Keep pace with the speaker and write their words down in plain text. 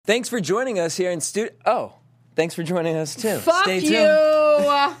Thanks for joining us here in studio. Oh, thanks for joining us too. Fuck Stay tuned.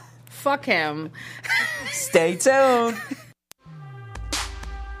 you. Fuck him. Stay tuned.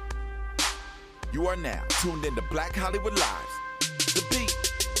 You are now tuned into Black Hollywood Lives. The Beat.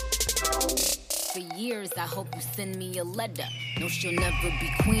 For years, I hope you send me a letter. No, she'll never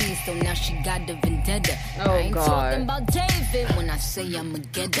be queen, so now she got a vendetta. Oh, I ain't God. talking about David when I say I'm a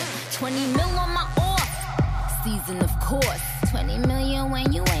getter. 20 mil on my off season, of course. 20 million when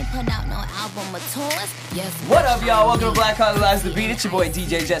you ain't put out no album or tours. Yes. What up, y'all? Welcome to Black Hollywood Lives, The Beat. It's your boy,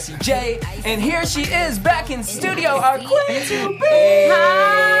 DJ Jesse J. And here she is, back in studio, our queen to be.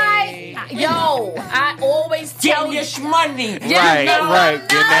 Hi. Yo, I always tell you. Get your money. Right. Getting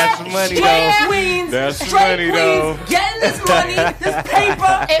that some money, though. Queens. That's some Straight money, queens. though. Getting this money, this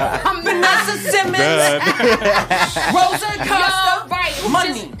paper. If I'm Vanessa Simmons. Rosa Acosta. right,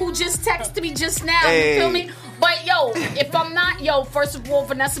 Money. who just texted me just now, Hey. you feel me? But yo, if I'm not, first of all,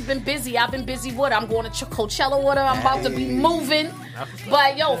 Vanessa been busy. I've been busy with her. I'm going to Coachella with her. I'm about to be moving.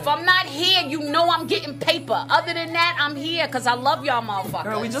 But yo, if I'm not here, you know I'm getting paper. Other than that, I'm here because I love y'all motherfuckers.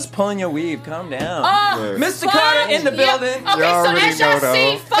 Girl, we just pulling your weave. Calm down. Oh, Mr. fuck. Carter in the building. Yeah. Okay, Y'all so already as y'all know,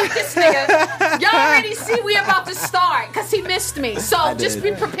 see, though. fuck this nigga. Y'all already see we about to start because he missed me. So just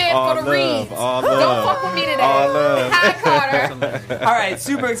be prepared All for the love, reads. all Don't love. fuck with me today. All love. Hi, Carter. All right,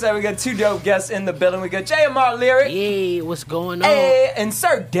 super excited. We got two dope guests in the building. We got J'Amar Lyric. Hey, what's going on? Hey, and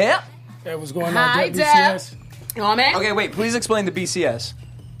Sir Dep. Hey, what's going Hi, on? Deb. BCS. You know what I mean? Okay, wait. Please explain the BCS.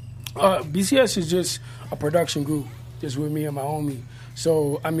 BCS is just a production group, just with me and my homie.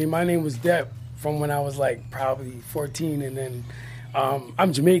 So, I mean, my name was Dep from when I was like probably 14, and then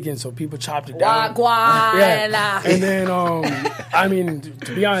I'm Jamaican, so people chopped it down. Guala. And then, I mean,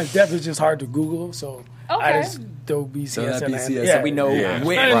 to be honest, Dep is just hard to Google, so I Okay. just throw BCS. So that and BCS, yeah. so we know Yeah.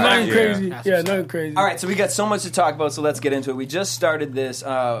 which. Nothing, nothing yeah. crazy. That's Yeah, what's nothing crazy. All right, so we got so much to talk about, so let's get into it. We just started this.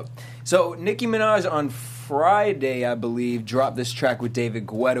 So Nicki Minaj on Friday, I believe, dropped this track with David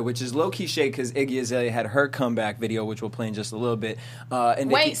Guetta, which is low-key shade because Iggy Azalea had her comeback video, which we'll play in just a little bit.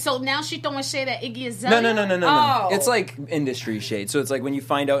 And Wait, Nicki- so now she throwing shade at Iggy Azalea? No. Oh. It's like industry shade. So it's like when you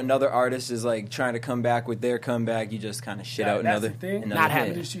find out another artist is like trying to come back with their comeback, you just kind of shit out That's another. the thing. another Not hit.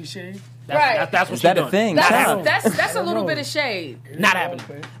 happening. Industry shade. That's what Is that she's a doing. thing? Not Child. happening. That's a little bit of shade. Not happening.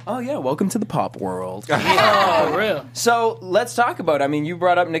 Okay. Oh yeah, welcome to the pop world. For real. So let's talk about it. I mean, you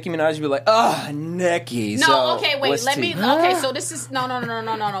brought up Nicki Minaj. You were like, Nicki. No, So, okay, wait. what's Let tea? me. Okay, so this is no.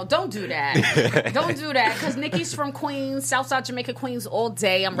 Don't do that. Don't do that because Nikki's from Queens, Southside Jamaica, Queens all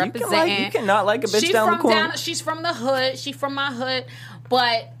day. I'm You can representing. you cannot like a bitch She's down the from corner. She's from the hood. She's from my hood,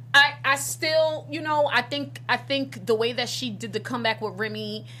 but. I still, I think the way that she did the comeback with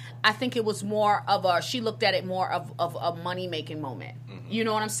Remy, I think it was more of she looked at it more of a money-making moment. You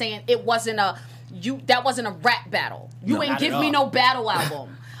know what I'm saying? It wasn't that wasn't a rap battle. You No, ain't not give at me all. no battle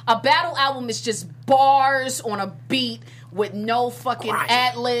album. A battle album is just bars on a beat with no fucking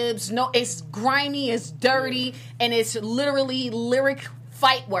ad-libs. No, it's grimy, it's dirty, and it's literally lyric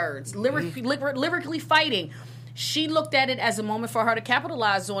fight words. Lyrically fighting. She looked at it as a moment for her to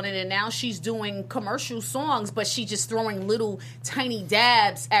capitalize on it, and now she's doing commercial songs, but she just throwing little tiny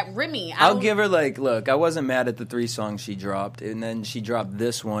dabs at Remy. I'll give her look, I wasn't mad at the 3 songs she dropped, and then she dropped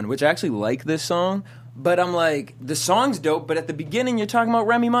this one, which I actually like this song. But I'm like, the song's dope, but at the beginning you're talking about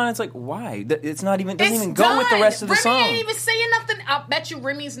Remy Ma. It's like, why? It's not even doesn't It's even go with the done. rest of the Remy song. ain't even saying nothing. I bet you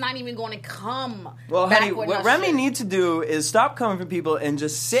Remy's not even going to come. Well, back honey, with what no Remy shit. needs to do is stop coming for people and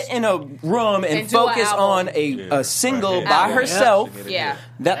just sit in a room and And do an focus album. on a single Right. by Album. herself Yeah.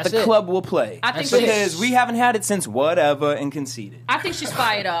 that That's the it. club will play. I think because she's- we haven't had it since whatever and conceded. I think she's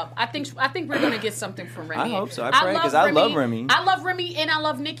fired up. I think we're gonna get something from Remy. I hope so. I pray, 'cause I love Remy. I love Remy and I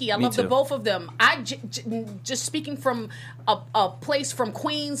love Nicki. I Me love the too. both of them. Just speaking from a place from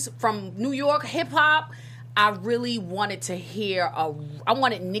Queens, from New York, hip hop. I really wanted to hear I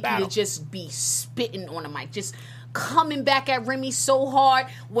wanted Nicki Battle. to just be spitting on the mic, just coming back at Remy so hard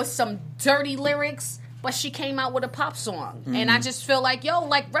with some dirty lyrics. But she came out with a pop song, and I just feel like, you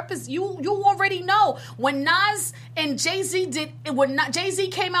already know when Nas and Jay-Z when Jay-Z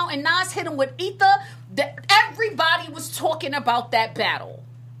came out and Nas hit him with Ether, everybody was talking about that battle.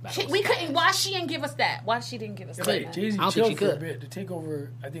 We couldn't. Why she didn't give us that? Why she didn't give us Right, that? Jay-Z I don't think she chilled for a could. bit. The takeover,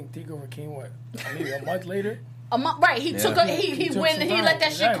 I think takeover came maybe a month later. Right, he took he took went some he time. let that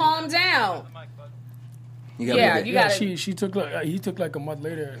shit Exactly. calm down. You gotta Yeah, make it- you Yeah, gotta she took he took like a month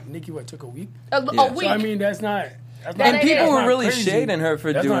later. Nicki took a week. a Yeah. week. So I mean that's not. That's That not ain't people it. were that's really not crazy. shading her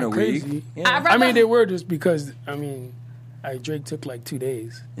for That's doing not a crazy. week. I Yeah. rather- I mean they were just because Drake took like 2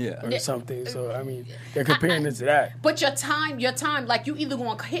 days Yeah. or something. So I mean they're comparing it to that. But your time, like you either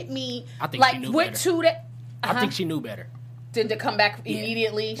gonna hit me I think she like knew with better. 2 days. I think she knew better. Then to come back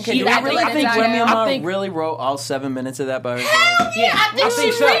immediately. Okay, do I really think Remy Ma really wrote all 7 minutes of that by herself? Hell yeah, I think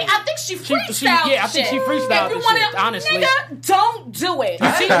she freestyled. I think she freestyled. If you want shit, to, honestly, nigga, don't do it.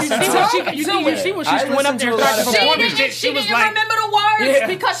 You see when she went up there and started performing shit. She was didn't like, remember the words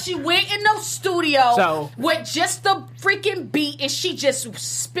because she went in the studio with just the freaking beat and she just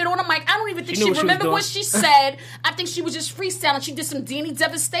spit on the mic. I don't even think she remembered what she said. I think she was just freestyling. She did some Danny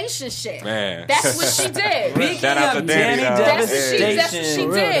Devastation shit. Man. That's what she did. Shout out to Danny. That's what she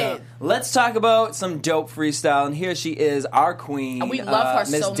did. Let's talk about some dope freestyle, and here she is, our queen. And we love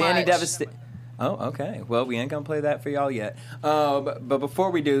her Miss so Danny much. Devastation. Oh, okay. Well, we ain't gonna play that for y'all yet. But before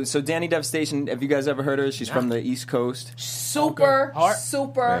we do, so Danny Devastation, have you guys ever heard her? She's from the East Coast. Super dope.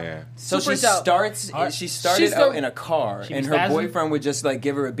 So she started out in a car, and her boyfriend would just like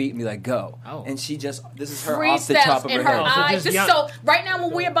give her a beat and be like, "Go," and she just this is her off the top of her head. Eyes. So right now,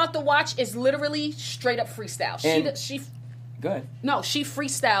 what we're about to watch is literally straight up freestyle. She Go ahead. No, she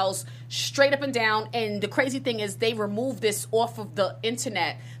freestyles straight up and down. And the crazy thing is they removed this off of the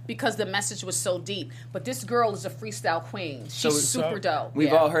internet because the message was so deep. But this girl is a freestyle queen. She's super dope.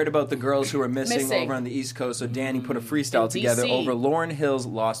 We've all heard about the girls who are missing over on the East Coast. So Danny put a freestyle together over Lauryn Hill's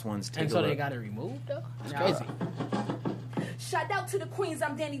Lost Ones. And so they got it removed, though? That's crazy. Shout out to the queens,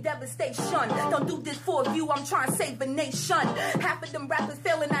 I'm Danny Devastation. Don't do this for a view, I'm trying to save a nation. Half of them rappers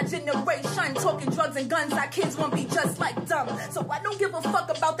failing our generation. Talking drugs and guns, our kids won't be just like dumb. So I don't give a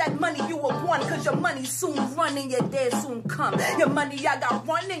fuck about that money you have won. Cause your money soon run and your day soon come. Your money I got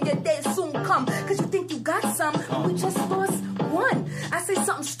run and your day soon come. Cause you think you got some, we just lost one. I say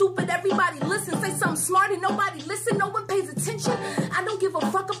something stupid, everybody listen. Say something smart and nobody listen, no one pays attention. I don't give a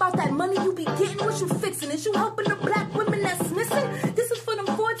fuck about that money you be getting. What you fixing? Is you helping the black women that's missing? This is for them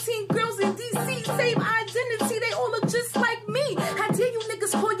 14 girls in DC. Same identity, they all look just like me. How dare you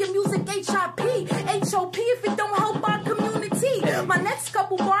niggas call your music HIP? HOP if it don't help our community. My next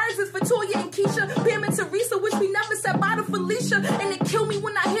couple bars is for Toya and Keisha, Pam and Teresa, which we never said bye to Felicia. And it kill me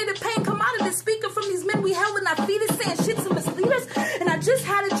when I hear the pain come out of the speaker from these men we held in our feet saying shit to mislead us. And I just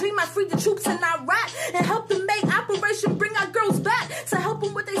had a dream I freed the troops and I rap and help them make Operation Bring Our Girls Back to help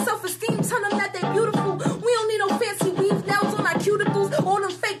them with their self-esteem, tell them that they're beautiful. We don't need no fancy weave nails on our cuticles. All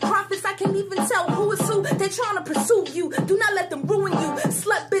them fake prophets, I can't even tell who is who. They're trying to pursue you. Do not let them ruin you.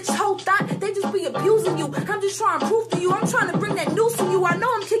 Slut bitch whole thought, they just be abusing you. I'm just trying to prove to you. I'm trying to bring that news to you. I know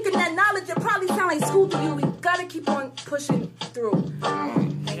I'm kicking that knowledge. It probably sound like school to you. We gotta keep on pushing through.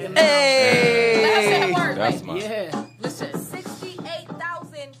 Hey! Let her say her word. That's Yeah. Listen.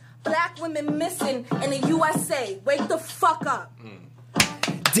 68,000 black women missing in the USA. Wake the fuck up.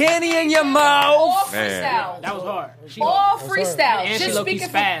 Danny in your All mouth. freestyle. That was hard. All freestyle. And she Just low-key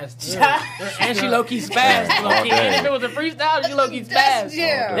speaking spazzed. And she low-key spazzed. Low-key. And if it was a freestyle, she low-key spazzed.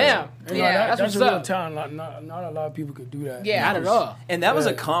 Yeah. That's what's a real up. talent. Not a lot of people could do that. Yeah. Not at all. And that was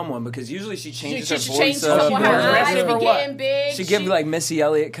a calm one because usually she changes She her voice changed up. up with her eyes aggressive be or what? getting big. She give like Missy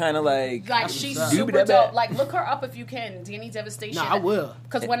Elliott kind of like she's Doobie super da dope. ba. Like look her up if you can. Danny Devastation. No, I will.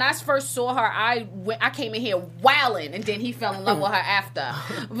 Because when I first saw her, I came in here wilding, and then he fell in love with her after.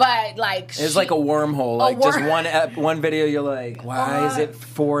 But like It's like a wormhole. Like just one video, you're like, why is it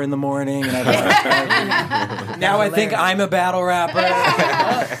 4 a.m? And I don't now I think I'm a battle rapper.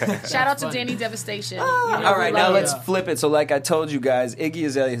 Shout out to Danny Devastation. All right, now let's flip it. So, like I told you guys, Iggy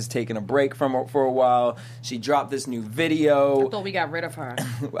Azalea has taken a break for a while. She dropped this new video. I thought we got rid of her.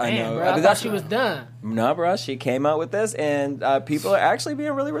 I know. Bro, I thought she was done. No, bro. She came out with this, and people are actually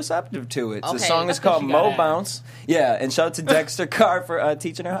being really receptive to it. Okay. The song is called Mo Bounce. Yeah, and shout out to Dexter Carr for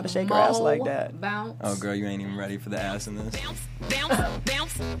teaching her how to shake her ass like that. Bounce. Oh, girl, you ain't even ready for the ass in this. Bounce, bounce,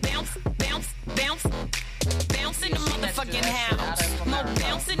 bounce, bounce, bounce, bounce in the motherfucking house. Mo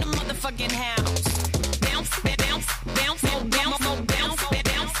bounce in the motherfucking house. Bounce, bounce, bounce, mo bounce, mo bounce,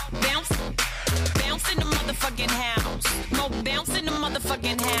 bounce, bounce, bounce in the motherfucking house. Mo bounce in the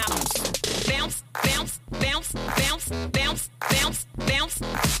motherfucking house. Bounce, bounce, bounce, bounce, bounce, bounce, bounce,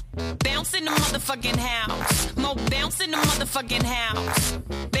 bounce in the motherfucking house. Mo bounce in the motherfucking house.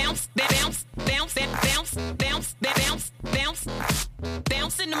 Bounce, bounce, bounce, bounce, bounce, bounce, bounce,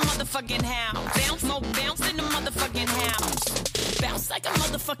 bounce in the motherfucking house. Bounce, mo bounce in the motherfucking house. Bounce like a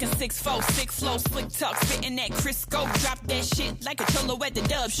motherfucking 6'4", 6 flow, slick talk, spitting that Crisco. Drop that shit like a cholo at the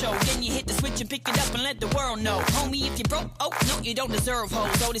dub show. Then you hit the switch and pick it up and let the world know. Homie, if you broke, oh, no, you don't deserve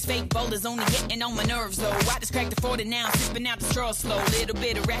hoes. All this fake bowl is only getting on my nerves, though. I just cracked the 40 now, sipping out the straw slow. Little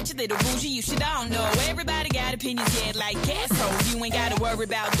bit of ratchet, little bougie, you should all know. Everybody got opinions, yeah, like assholes. You ain't gotta worry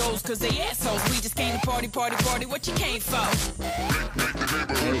about those, cause they assholes. We just came to party, party, party, what you came for?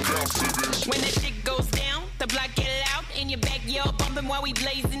 When that shit goes down, The block get loud in your backyard, bumping while we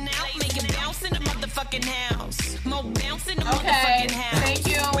blazing out. Make it bounce in the motherfucking house. More bounce in the Okay, motherfucking house. thank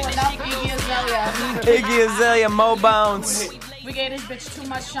you. Enough Iggy Azalea. Iggy Azalea, Mo Bounce. We gave this bitch too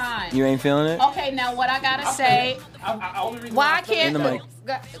much shine. You ain't feeling it? Okay, now what I gotta say, why I can't... In the mic.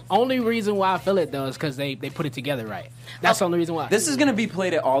 Only reason why I feel it though is because they put it together right. That's the only reason why. This is going to be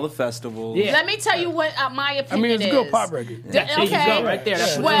played at all the festivals. Yeah. Let me tell you what my opinion is. I mean, it's a good pop record. There you go, right there.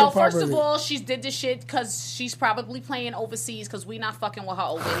 That's Well, good pop first of record. all, she did this shit because she's probably playing overseas because we not fucking with her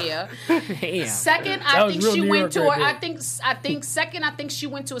over here. Damn. Second, That I was think real she New went York to right her. I think second, I think she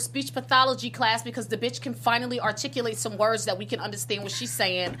went to a speech pathology class because the bitch can finally articulate some words that we can understand what she's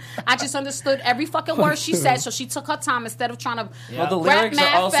saying. I just understood every fucking word she said, so she took her time instead of trying to Well, the rap lyrics are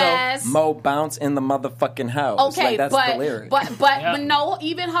mad also fast. Mo Bounce in the motherfucking house. Okay, Like, that's the lyric. but no,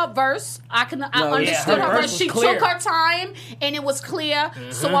 even her verse, I understood her her verse verse. was She clear. took her time and it was clear.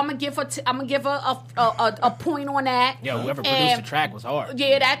 So I'm gonna give her a point on that. Yo, whoever produced the track was hard.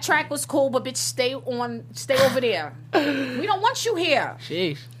 Yeah, that track was cool, but bitch, stay over there. We don't want you here.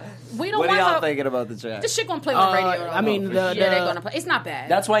 Sheesh. We don't What are want y'all her. thinking about the track? This shit gonna play on the radio. I mean, yeah, they're gonna play. It's not bad.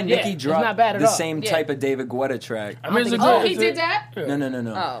 That's why Nicki it's dropped not bad at the all. same Yeah. type of David Guetta track. I mean, it's a good, Oh, he it's did a- that? Yeah.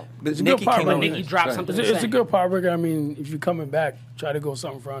 No. Oh. But a good Nicki pop came record. out with Nicki it. dropped Right. something. It's a good pop record. I mean, if you're coming back, try to go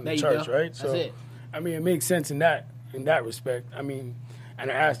something from There the you church, go. right? That's it. I mean, it makes sense in that respect. I mean, and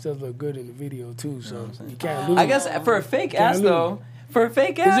her ass does look good in the video too, so you can't lose. I guess for a fake ass, lose. though. For a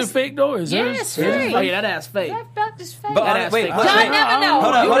fake ass. Is it fake though? Is Yeah, hers? it's Is it fake. Oh yeah, that ass fake. That is fake. But That ass wait, fake. wait, Y'all wait. never know.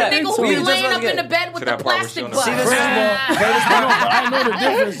 Hold on, You hold the on. nigga who We be just laying wanna up get- in the bed with To the that part where plastic she on the butt. See, this is I know the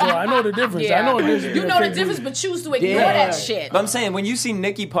difference, though. I know the difference. Yeah. I know this. You know the difference, but choose to ignore Yeah. that shit. But I'm saying, when you see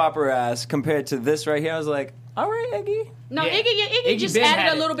Nicki pop her ass compared to this right here, I was like, all right, Iggy. No, Yeah. Iggy Iggy just been had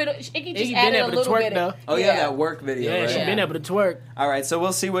added a it. little bit of. Iggy just Iggy been added a able to little twerk, bit though. of. Oh, yeah, that work video, Yeah, right? she been able to twerk. All right, so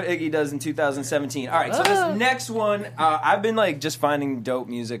we'll see what Iggy does in 2017. All right, so this next one, I've been like just finding dope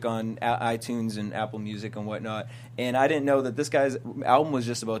music on iTunes and Apple Music and whatnot, and I didn't know that this guy's album was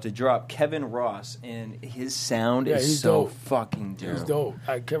just about to drop. Kevin Ross, and his sound Yeah, is he's so dope. fucking dope. It's dope.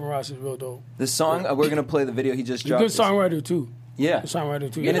 Kevin Ross is real dope. The song we're gonna play the video he just He's a dropped. good songwriter too. Yeah, Good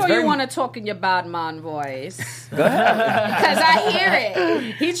songwriter too. And You it's know very- you want to talk in your bad man voice. Go ahead. Because I hear it.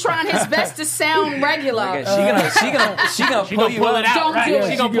 He's trying his best to sound regular. Okay, she gonna She pull gonna you pull up. it out. Don't right? do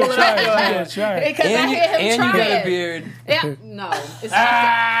it. She gonna pull it out. Try it. Because I hear him And you trying. got a beard. Yeah, no. It's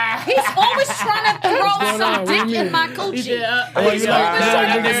not he's always trying to throw going on? some What do you dick in mean? my coochie. He's you always like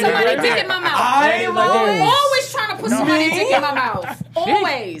trying to put somebody's dick in my mouth. Always trying to put somebody's dick in my mouth.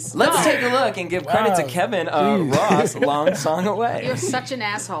 Always. Let's take a look and give credit to Kevin Ross. Long song away. You're such an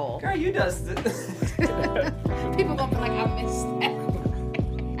asshole. Girl, you does. People gonna be like, I missed that.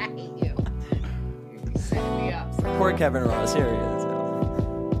 I hate you. Set me up. Poor Kevin Ross. Here he is.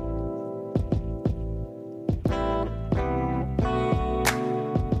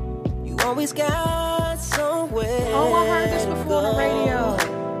 You always got somewhere. Oh, I heard this before on the radio.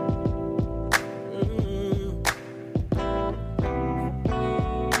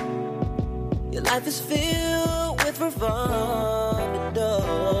 Your life is filled with revolving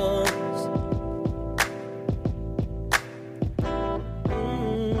doors.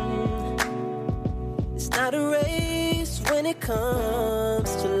 It's not a race when it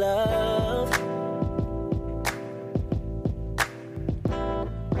comes to love.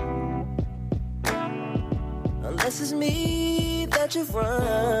 Unless it's me that you're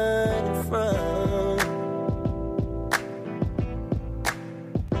running from.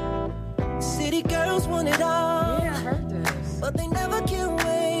 City girls want it all. Yeah, I heard this. But they never can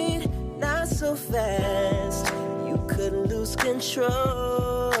wait, not so fast. You could lose control.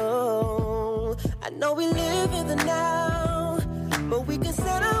 I know we live in the now, but we can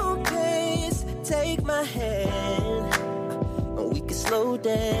set our own pace. Take my hand, and we can slow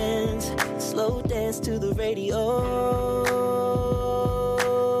dance to the radio.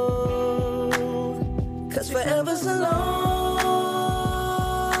 'Cause forever's a long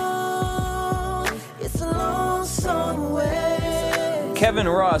song away. Kevin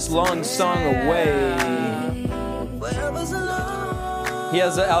Ross, Long Song Away. Forever's a long. He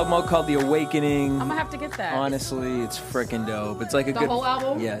has an album called The Awakening. I'm gonna have to get that. Honestly, it's freaking dope. It's like a The good whole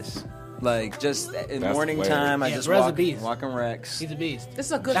album? Yes. Like just in That's morning the way. time, I Yeah, just Brot's a walk, beast. walking Rex. He's a beast. This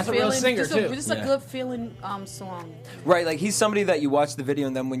is a good That's a real feeling. singer, this too. Is Yeah. a good feeling song. Right, like he's somebody that you watch the video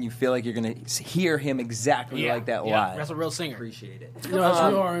and then when you feel like you're gonna hear him exactly like that live. That's a real singer. Appreciate it. You know, that's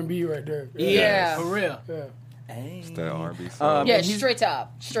real R&B right there. Yeah. for real. Yeah. Hey. That R&B song. Yeah, and he's- straight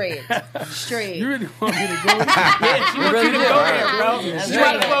up. Straight. You really want me to go? Yeah, she wants you to go there, bro. She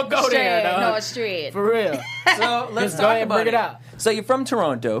trying to go Straight. there, No, dog. it's straight. For real. So let's Just go talk ahead and about bring it out. So you're from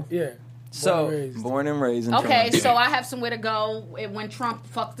Toronto. Yeah. Born and raised in Okay, Toronto. so I have somewhere to go when Trump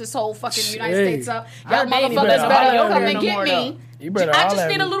fucked this whole fucking United Hey. States up. I Y'all heard they ain't even motherfuckers allowed better over come there and no get more, me. though. You better I holler just at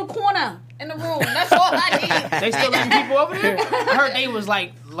need me. a little corner in the room. That's all I need. They still letting people over there? I heard they was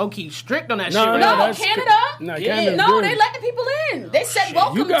like low key strict on that No, shit. no, right? No, that's- Canada. No, Yeah. Canada's No, good. they letting people in. They said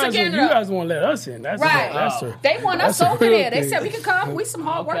welcome You guys, to you Canada. guys won't let us in. That's Right. That's They want us that's a over real there. They thing. said we can come. We some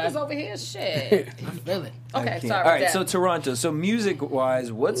hard Okay. workers over here. Shit. I feel it. Okay, Can't. sorry. All right, Dad. so Toronto. So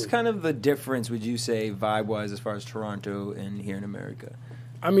music-wise, what's kind of the difference, would you say, vibe-wise, as far as Toronto and here in America?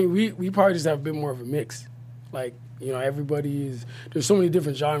 I mean, we probably just have a bit more of a mix. Like, you know, everybody is. There's so many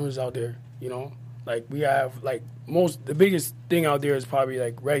different genres out there. You know, like we have like the biggest thing out there is probably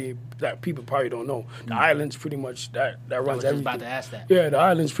like reggae that people probably don't know. The islands pretty much that I runs was just everything. about to ask that. Yeah, the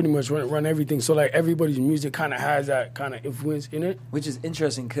islands pretty much run everything. So like everybody's music kind of has that kind of influence in it. Which is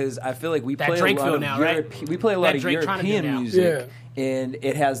interesting because I feel like we That play Drake a lot feel of now, right? we play a lot That of Drake trying to do European now. music, and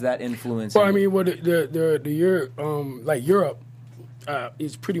it has that influence. Well, in I it. mean, what like Europe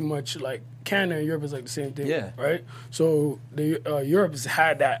is pretty much like Canada and Europe is like the same thing, Yeah. right? So the Europe has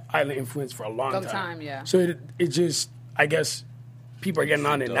had that island influence for a long Long time. time, yeah. So it just, I guess, people are getting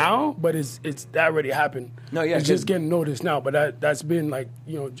on it now, but it's that already happened. No, yeah, it's just getting noticed now. But that's been like,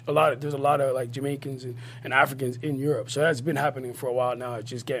 you know, there's a lot of like Jamaicans and Africans in Europe, so that's been happening for a while now. It's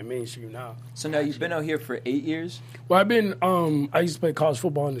just getting mainstream now. So now you've been out here for 8 years? Well, I've been I used to play college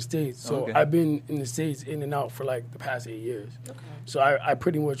football in the States, so Okay. I've been in the States in and out for like the past 8 years. Okay. So I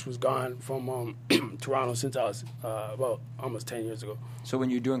pretty much was gone from Toronto since I was about almost 10 years ago. So when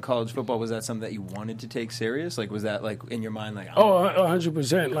you were doing college football, was that something that you wanted to take serious? Like, was that like in your mind, like, Oh,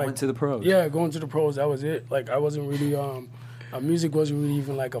 100%. Like going to the pros? Yeah, going to the pros. That was it. Like I wasn't really music wasn't really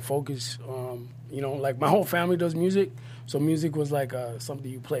even like a focus. You know, like my whole family does music, so music was like something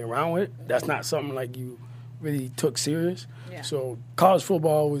you play around with. That's not something like you really took serious. Yeah. So college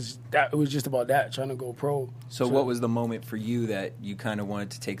football was that. It was just about that, trying to go pro. So what was the moment for you that you kind of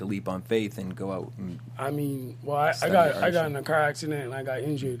wanted to take a leap on faith and go out? And I mean, well, I Study got art. in a car accident and I got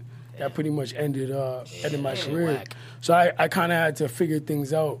injured. That pretty much ended my career. So I kind of had to figure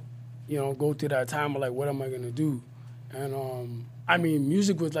things out, you know, go through that time of like, what am I gonna do? And I mean,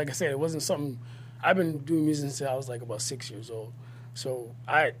 music was, like I said, it wasn't something. I've been doing music since I was like about 6 years old. So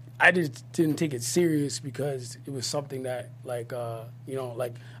I just didn't take it serious because it was something that like you know,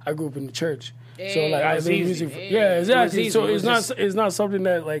 like I grew up in the church. So like I was made easy. music. Hey. Yeah, It was exactly. easy. So It it's was not it's not something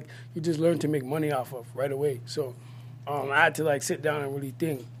that like you just learn to make money off of right away. So I had to like sit down and really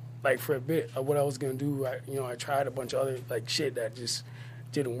think like for a bit of what I was gonna do. I tried a bunch of other like shit that just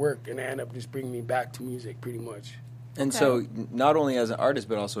didn't work, and it ended up just bringing me back to music pretty much. And so not only as an artist,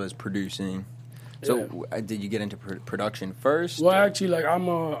 but also as producing. So did you get into production first? Well, actually, like I'm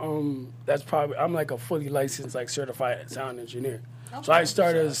like a fully licensed, like certified sound engineer. So I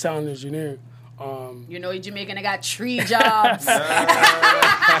started as a sound engineer. You know, you're Jamaican, they got tree jobs.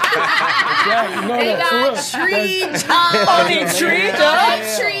 Yeah, no, They no, for got real. tree jobs. Oh, they tree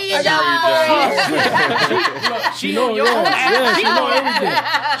jobs? Tree jobs. She know, on your own yeah, she know ass.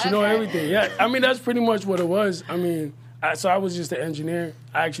 everything. She know everything. Yeah, I mean that's pretty much what it was. I mean, so I was just an engineer.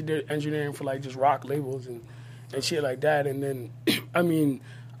 I actually did engineering for like just rock labels and shit like that. And then, I mean,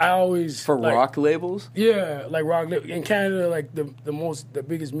 I always For like, rock labels? Yeah, like rock in Canada. Like the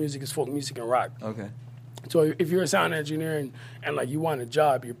biggest music is folk music and rock. Okay. So if you're a sound engineer and like you want a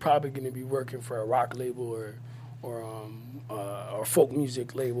job, you're probably going to be working for a rock label or folk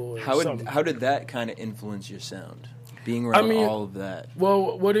music label. Or something. How did that kind of influence your sound? Being around all of that.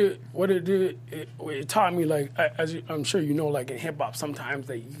 Well, what it did, it taught me like as I'm sure you know, like in hip hop, sometimes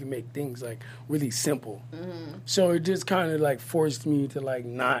like you can make things like really simple. Mm-hmm. So it just kind of like forced me to like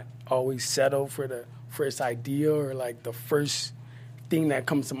not always settle for the first idea or like the first thing that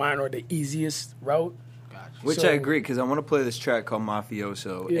comes to mind or the easiest route. Which I agree, because I want to play this track called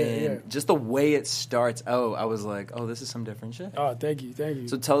Mafioso, and just the way it starts out, I was like, oh, this is some different shit. Oh, thank you.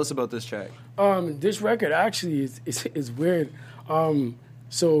 So tell us about this track. This record actually is weird.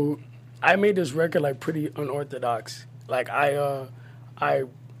 So I made this record like pretty unorthodox. Like I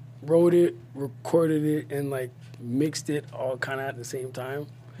wrote it, recorded it, and like mixed it all kind of at the same time.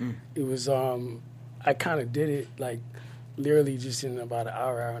 It was I kind of did it like literally just in about an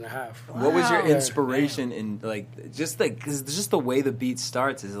hour and a half. Wow. What was your inspiration in like just the way the beat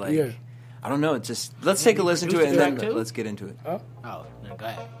starts is like I don't know. Just let's take a listen to it and then let's get into it. Oh, no, go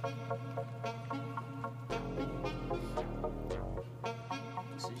ahead.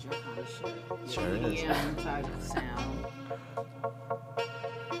 This is your kind of shit. Sure it is. Type of sound.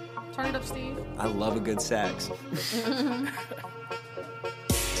 Turn it up, Steve. I love a good sax.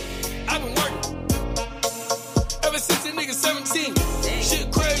 I've been working ever since a nigga 17.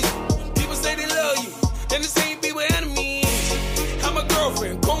 Shit crazy. People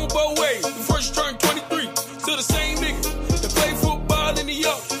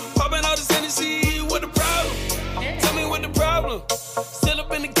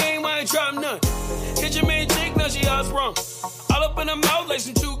open her mouth like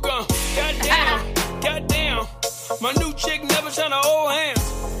some chew gum. Goddamn. My new chick never tryna hold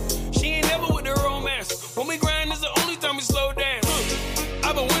hands. She ain't never with the romance. When we grind is the only time we slow down.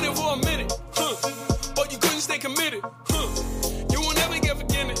 I've been winning for a minute. But you couldn't stay committed. You won't ever get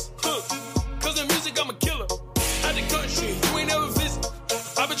forgiveness. Cause in music I'm a killer. Out the country, you ain't never visit.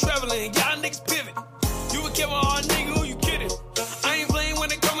 I've been traveling, y'all niggas pivot. You a Kevin Hart nigga, who you kidding? I ain't playing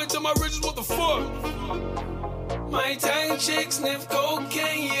when it come into my riches, what the fuck? My Italian chick sniff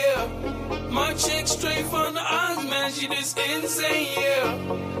cocaine, yeah. My chick straight from the eyes, man, she just insane, yeah.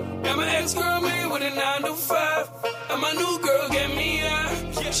 And my ex-girl made with a 9 to 5. And my new girl get me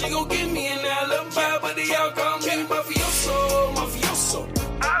high. She gon' give me an alibi, but they all call me mafioso, mafioso.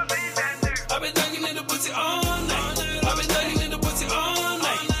 I've been dunking in the pussy all night. I've been dunking in the pussy all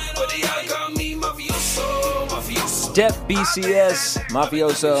night. But they all call me mafioso, mafioso. Dep, BCS,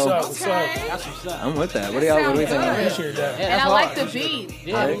 mafioso. What's up? That's what's up. I'm with that. What do y'all think? Appreciate that. And I like the beat.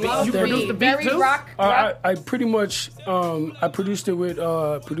 Yeah, you produced the beat Very too? rock. I pretty much I produced it with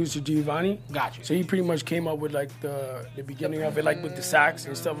producer Giovanni. Gotcha. So he pretty much came up with like the beginning of it, like with the sax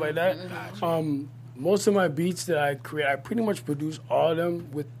and stuff like that. Most of my beats that I create, I pretty much produce all of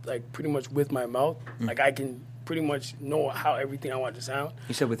them with like pretty much with my mouth. Like I can pretty much know how everything I want to sound.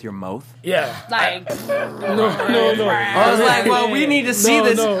 You said with your mouth? Yeah. Like, No. I was like, well, we need to see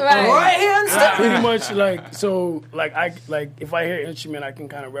this right hand stuff. Pretty much like so like I like if I hear an instrument I can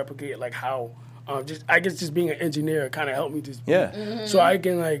kind of replicate like how just I guess just being an engineer kind of helped me just so I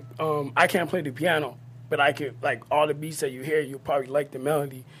can like I can't play the piano but I could like all the beats that you hear you probably like the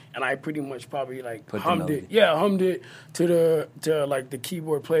melody and I pretty much probably like hummed it to like the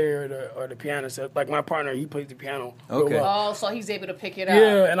keyboard player or the pianist. Like my partner, he plays the piano. Okay. oh, so he's able to pick it up.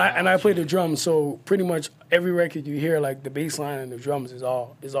 Yeah, and I play the drums. So pretty much every record you hear, like the bass line and the drums is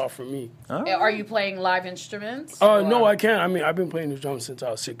all from me. Oh. Are you playing live instruments? No, I can't. I mean, I've been playing the drums since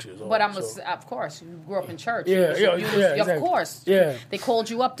I was 6 years old. But so. of course, you grew up in church. Yeah, Of course. Yeah. They called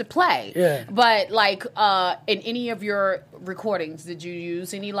you up to play. Yeah. But like in any of your recordings, did you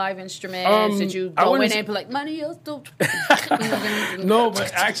use any live instruments? Did you go in and be like, money else don't... No,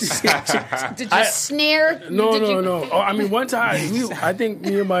 but actually... Did you snare? No. Oh, I mean, one time, I think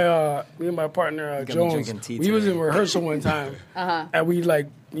me and my partner, Jones, we was in rehearsal one time, and we like,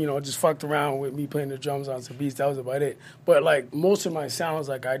 just fucked around with me playing the drums on some beats. That was about it. But like most of my sounds,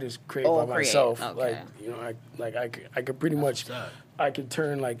 like I just create by myself. Okay. Like, I could pretty much, I could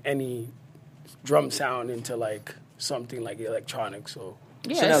turn like any drum sound into like something like electronic. So.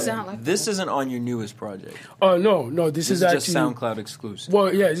 Yeah, so now, this isn't on your newest project. Oh no, this is actually just SoundCloud exclusive.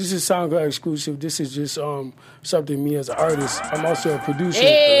 Well, yeah, this is SoundCloud exclusive. This is just something me as an artist. I'm also a producer.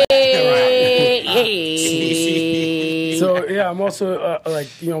 So yeah, I'm also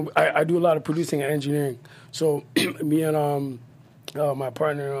I do a lot of producing and engineering. So me and my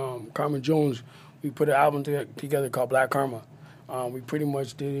partner Carmen Jones, we put an album together called Black Karma. We pretty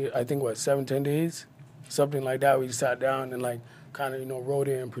much did it. I think 7-10 days, something like that. We just sat down and like. Kind of, wrote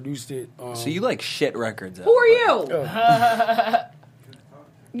it and produced it. So you like shit records. Who are you?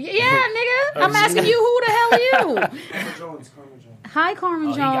 Yeah, nigga. I'm asking you, who the hell are you? Carmen Jones. Hi,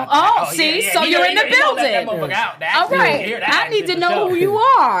 Carmen Jones. Yeah. So you're in the building. All right. I need to know who you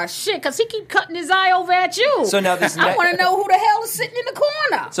are. Shit, because he keep cutting his eye over at you. So now this I want to know who the hell is sitting in the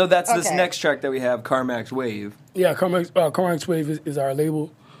corner. So that's this next track that we have, Carmax Wave. Yeah, Carmax Wave is our label.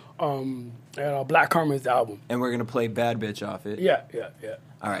 And Black Karma is the album. And we're going to play Bad Bitch off it. Yeah.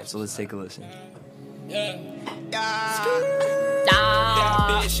 All right, so let's take a listen. Bad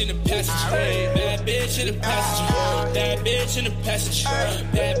bitch in the passenger. Bad bitch in the passenger. Bad bitch in the passenger.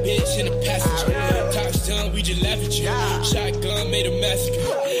 Bad bitch in the passenger. Touchdown, we just laugh at you. Shotgun made a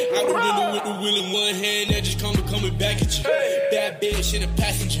massacre. I remember with the wheel in one hand, that just coming back at you. Bad bitch in the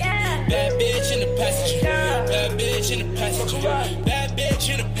passenger. Bad bitch in the passenger. Bad bitch in the passenger. Bad bitch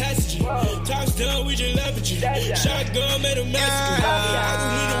in the passenger. Touchdown, we just laugh at you. Shotgun made a massacre. I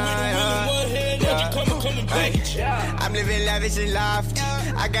remember with the wheel in one hand, that just coming back at you. I'm living lavish and lofty.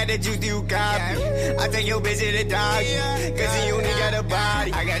 I got the juice, you copy. I take your bitch to the dog. Cause you only got a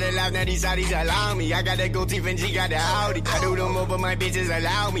body. I got a life, now these shawties allow me. I got the gold teeth and G got the Audi. I do them over, my bitches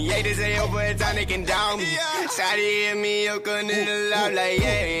allow me. Haters say over a time they can down me. Shawty hit me up, in the love like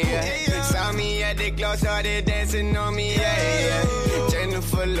yeah. Saw me at the club, started dancing on me, yeah.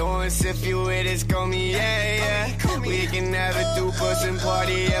 Jennifer Lawrence, if you with us, call me, yeah. We can have a two-person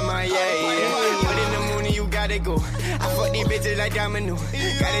party at my, yeah. But in the morning, you gotta go. I fuck these bitches like domino.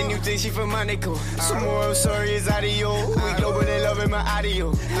 Got a new thing, she from Monaco. Some more, I'm sorry, it's audio. We global, they loving my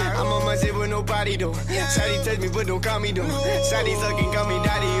audio. I'm on my zip with no body, though. Shawty touch me, but don't call me, though. Shawty sucking, call me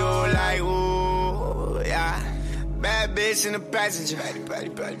daddy, oh, like, oh, yeah. Bad bitch in the passenger. Like,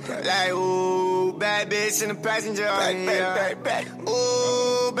 ooh, bad bitch in the passenger. Ooh,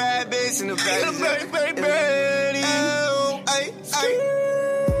 bad bitch in the passenger.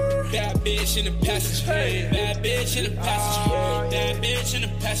 Bad bitch in the passenger. Bad bitch in the passenger. Bad bitch in the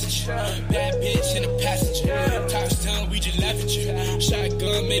passenger. Bad bitch in the passenger. Touchdown, we just laugh at you.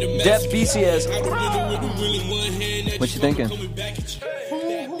 Shotgun made a mess. Dep BCS. What you thinking?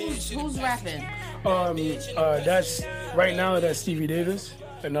 Who's rapping? That's right now. That's Stevie Davis,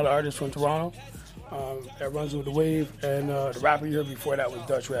 another artist from Toronto. That runs with the wave, and the rapper you heard before that was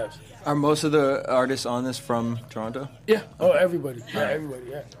Dutch Raps. Are most of the artists on this from Toronto? Yeah. Oh, everybody. Yeah, everybody.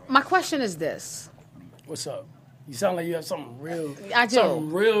 Yeah. My question is this. What's up? You sound like you have something real. I do.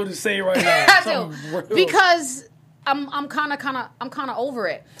 Something real to say right now. I Something do. real. Because I'm kind of over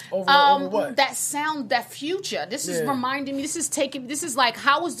it. Over what? That sound, that Future. This is reminding me. This is like,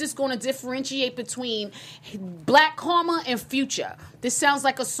 how is this going to differentiate between Black Karma and Future? This sounds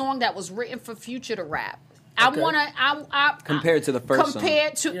like a song that was written for Future to rap. Compared to the first song.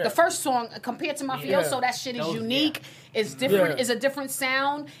 The first song, compared to Mafioso, that shit is unique. It's different. It's a different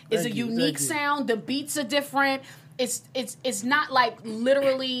sound. It's a unique sound. The beats are different. It's not like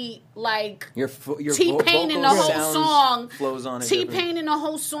literally like T-Pain in the whole song. Flows on it. T-Pain in the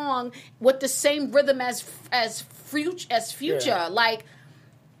whole song with the same rhythm as Future. Yeah. Like,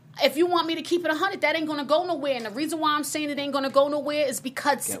 if you want me to keep it 100, that ain't gonna go nowhere. And the reason why I'm saying it ain't gonna go nowhere is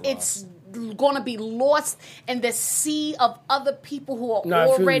because it's gonna be lost in the sea of other people who are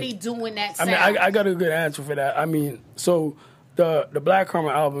already doing that sound. I mean, I got a good answer for that. I mean, so the Black Karma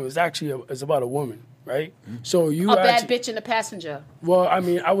album is actually it's about a woman, right? So you a bad bitch in the passenger. Well, I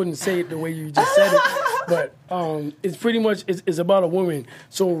mean, I wouldn't say it the way you just said it, but it's pretty much it's about a woman.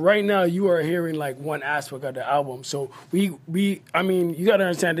 So right now you are hearing like one aspect of the album. So we I mean, you got to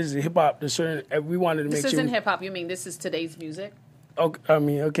understand this is hip hop. We wanted to make sure this isn't hip hop. You mean this is today's music? Okay, I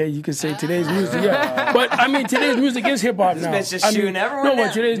mean, okay, you could say today's music, yeah. But I mean, today's music is hip hop now. This bitch just shooting everyone No, down.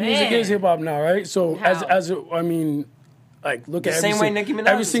 but today's music is hip hop now, right? So I mean, like look at same way Nicki Minaj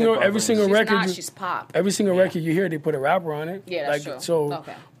every single record. She's pop. Every single record you hear, they put a rapper on it. Yeah, that's like, true. So,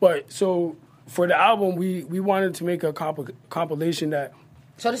 okay. But so for the album, we wanted to make a compilation that.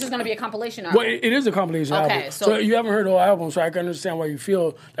 So this is going to be a compilation album? Well, it is a compilation album. So you haven't heard the whole album, so I can understand why you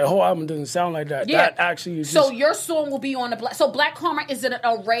feel that whole album doesn't sound like that. Yeah. That actually is so your song will be on the Black... So Black Karma is an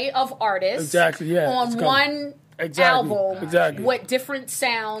array of artists. Exactly, yeah. On one album with different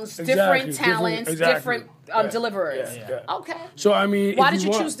sounds, different talents, different deliverers. Yeah. Okay. So I mean, why did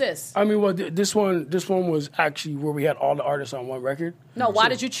you choose this? I mean, well, this one was actually where we had all the artists on one record. No, why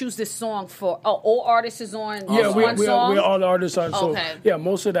did you choose this song for? Oh, all artists is on. Yeah, one song. We all the artists on. So okay. Yeah,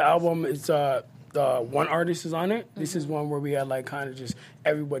 most of the album is one artist is on it. Mm-hmm. This is one where we had like kind of just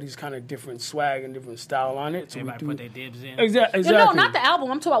everybody's kind of different swag and different style on it. So everybody put their dibs in. Exactly. No, not the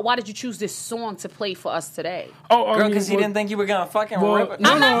album. I'm talking about why did you choose this song to play for us today? Oh, girl, because he didn't think you were gonna fucking rip it.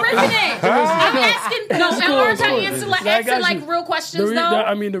 I'm not ripping it. I'm asking. No, I'm learning how to answer like real questions though.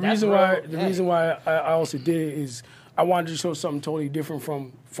 I mean, the reason why I also did it is I wanted to show something totally different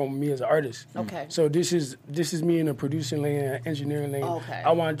from me as an artist. Okay. So this is me in a producing lane and engineering lane. Okay.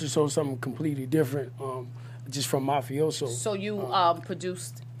 I wanted to show something completely different, just from Mafioso. So you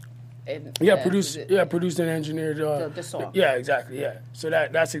produced. Produced and engineered the song. Yeah, exactly. Yeah. So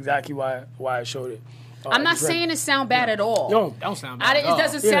that's exactly why I showed it. I'm not saying it sound bad at all. No, don't sound bad. It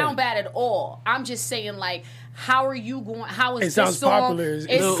doesn't sound bad at all. I'm just saying like. How are you going? How is this song? Popular.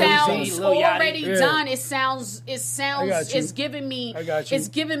 It sounds already done. It sounds. It's giving me. It's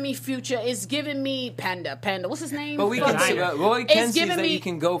giving me Future. It's giving me Panda. What's his name? But we can see that you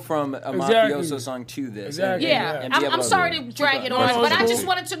can go from a Mafioso song to this. Exactly. Yeah. I'm sorry to drag it on, but I just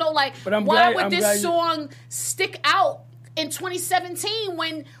wanted to know like why would this song stick out in 2017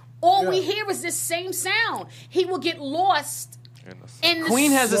 when all we hear is this same sound? He will get lost.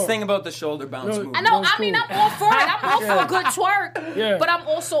 Queen has this thing about the shoulder bounce move. I know. I mean, I'm all for it. I'm all for a good twerk. But I'm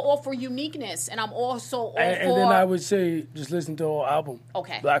also all for uniqueness, and I'm also all for. And then I would say, just listen to the whole album.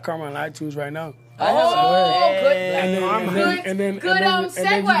 Okay. Black Karma on iTunes right now. Good. And then you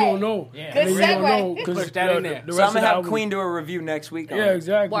don't know. Yeah. Good segue. Push that in there. So I'm gonna have Queen do a review next week. Yeah,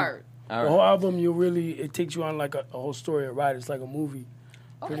 exactly. Word. The whole album, it takes you on like a whole story, right? It's like a movie.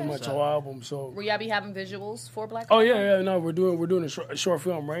 Pretty much whole album. So will y'all be having visuals for Black? Oh yeah. No, we're doing a short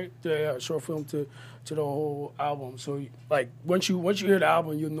film, right? Yeah, a short film to the whole album. So like once you hear the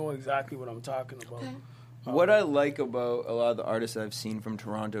album, you'll know exactly what I'm talking about. Okay. What I like about a lot of the artists I've seen from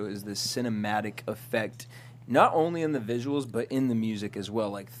Toronto is the cinematic effect not only in the visuals but in the music as well,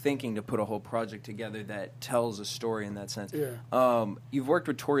 like thinking to put a whole project together that tells a story in that sense. Yeah. You've worked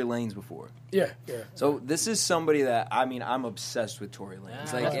with Tory Lanez before. Yeah. So this is somebody that, I mean, I'm obsessed with Tory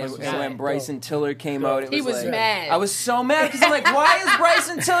Lanez. Like, that's and when Bryson Tiller came out, He was like, mad. I was so mad because I'm like, why is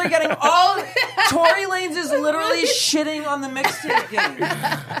Bryson Tiller getting all? Tory Lanez is literally shitting on the mixtape game.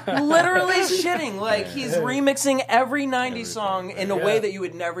 Literally shitting. Like, he's remixing every '90s song in a way that you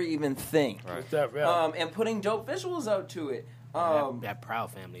would never even think. Right. And putting dope visuals out to it. That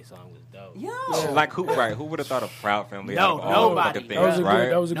Proud Family song was dope. Yo. Like who would have thought of Proud Family? No, out of all the nobody. fucking things, right?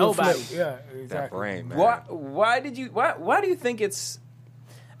 That was a good Nobody. flip. Yeah, exactly. That brain, man. Why do you think it's?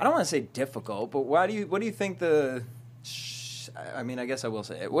 I don't want to say difficult, but what do you think I mean, I guess I will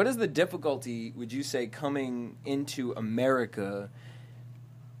say it. What is the difficulty, would you say, coming into America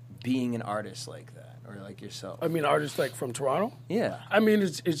being an artist like that, or like yourself? I mean, artists like from Toronto? Yeah. I mean,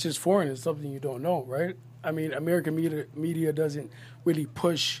 it's just foreign. It's something you don't know, right? I mean, American media doesn't really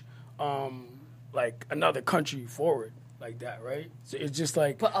push like another country forward like that, right? So it's just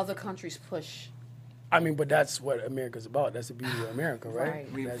like. But other countries push. I mean, but that's what America's about. That's the beauty of America, right?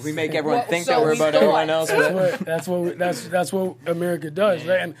 We make everyone think that we're about everyone else. That's what America does,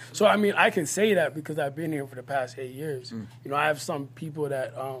 right? And so, I mean, I can say that because I've been here for the past 8 years. You know, I have some people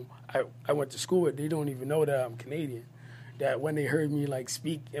that I went to school with. They don't even know that I'm Canadian. That when they heard me like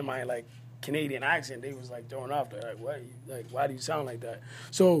speak in my like Canadian accent, they was like thrown off. They're like, "What? Like, why do you sound like that?"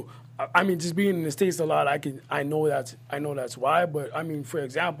 So, I mean, just being in the States a lot, I know that's why. But I mean, for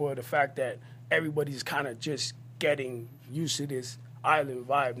example, the fact that everybody's kind of just getting used to this island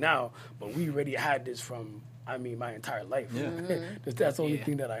vibe now, but we already had this from, I mean, my entire life. Yeah. That's the only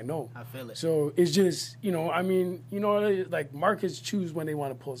thing that I know. I feel it. So it's just, you know, I mean, you know, like markets choose when they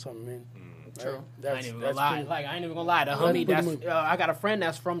want to pull something in. True. I ain't even gonna lie. I ain't even gonna lie. The homie, I got a friend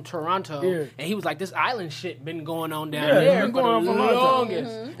that's from Toronto, and he was like, "This island shit been going on down there been for going the on for a long time.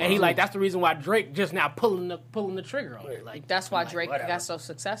 longest." And he like, that's the reason why Drake just now pulling the trigger on it. Like That's why I'm Drake whatever. got so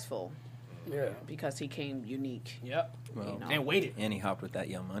successful. Yeah. Because he came unique. Yep. Well, And waited. And he hopped with that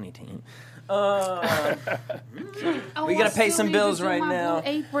Young Money team. We I gotta pay still some need to bills do right my now. Blue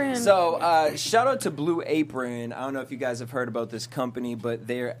Apron. So shout out to Blue Apron. I don't know if you guys have heard about this company, but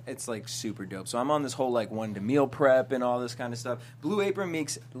it's like super dope. So I'm on this whole like one to meal prep and all this kind of stuff. Blue Apron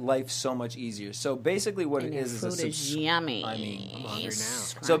makes life so much easier. So basically, what And it their is food is yummy. I mean, I'm hungry now.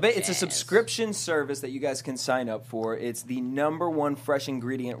 so it's a subscription service that you guys can sign up for. It's the #1 fresh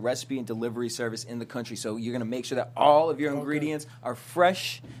ingredient recipe and delivery service in the country. So you're going to make sure that all of your ingredients are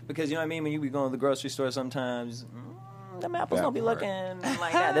fresh, because you know what I mean? When you be going to the grocery store sometimes, them apples don't be looking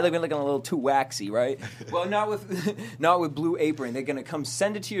like that. They're looking a little too waxy, right? Well, not with Blue Apron. They're going to come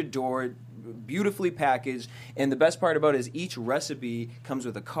send it to your door, beautifully packaged. And the best part about it is each recipe comes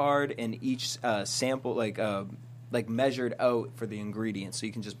with a card and each sample, like measured out for the ingredients, so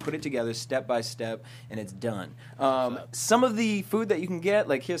you can just put it together step by step and it's done. Some of the food that you can get,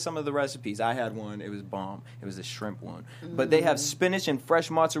 like here's some of the recipes. I had one, it was bomb. It was a shrimp one. But they have spinach and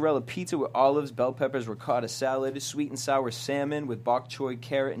fresh mozzarella pizza with olives, bell peppers, ricotta salad, sweet and sour salmon with bok choy,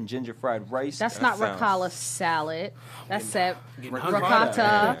 carrot, and ginger fried rice. That's not ricotta salad. That's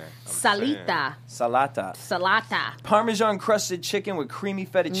ricotta salita. Salata. Parmesan crusted chicken with creamy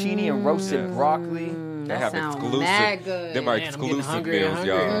fettuccine and roasted broccoli. They have sounds exclusive. mad good. Them are Man, I'm getting exclusive hungry and meals,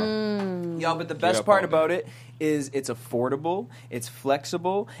 hungry. y'all. Y'all, but the Get best up part on about it is it's affordable, it's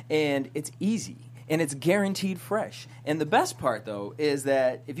flexible, and it's easy. And it's guaranteed fresh. And the best part, though, is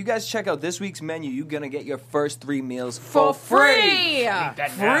that if you guys check out this week's menu, you're going to get your first 3 meals for free.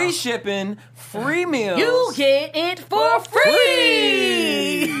 Free shipping, free meals. You get it for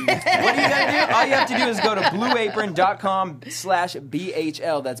free. What do you got to do? All you have to do is go to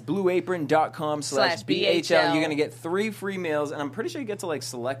blueapron.com/BHL. That's blueapron.com/BHL. You're going to get 3 free meals, and I'm pretty sure you get to like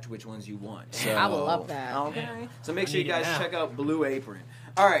select which ones you want. So, I would love that. Okay. So make sure you guys check out Blue Apron.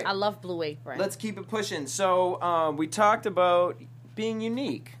 All right. I love Blue Apron. Let's keep it pushing. So we talked about being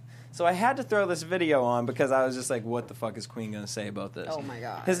unique. So I had to throw this video on because I was just like, what the fuck is Queen going to say about this? Oh, my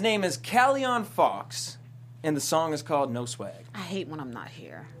God. His name is Callion Fox, and the song is called No Swag. I hate when I'm not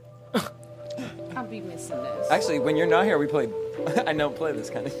here. I'll be missing this. Actually, when you're not here, we play... I know, play this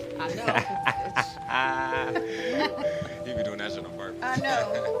kind of... I know. You be doing that shit on purpose. I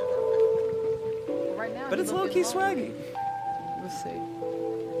know. Right now, But it's low-key swaggy. Let's see.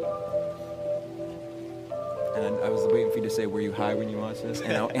 And I was waiting for you to say, were you high when you watched this?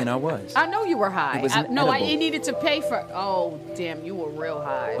 And I was. I know you were high. It was edible. I needed to pay for... Oh, damn, you were real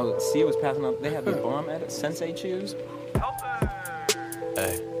high. Oh, see, it was passing up. They had the bomb at it. Sensei Chews.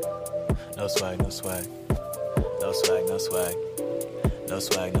 Hey, no swag, no swag. No swag, no swag. No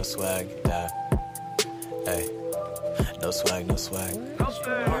swag, no swag. Nah. Hey, no swag, no swag. No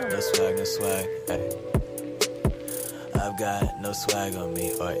swag, no swag. Hey, I've got no swag on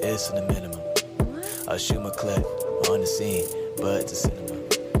me, or it's the minimum. I'll shoot my clip on the scene, but it's a cinema.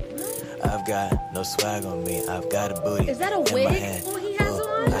 I've got no swag on me. I've got a booty. Is that a in wig my hand. he has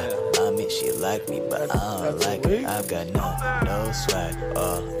on? I mean, she like me, but I don't like it. I've got no swag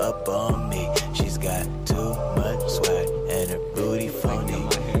all up on me. She's got too much swag and her booty phony.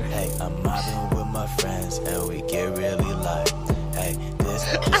 Hey, I'm mobbing with my friends and we get really light. Hey, this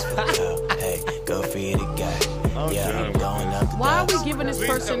is just for the girl. Hey, go feed a guy. Yeah, I'm going up the Why are we giving this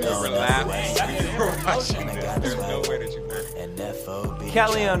person this?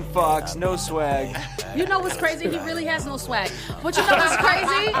 Kelly on Fox, no swag. You know what's crazy? He really has no swag. But you know what's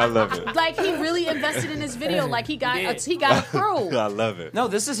crazy? I love it. Like he really invested in his video. Like he got a crew. I love it. No,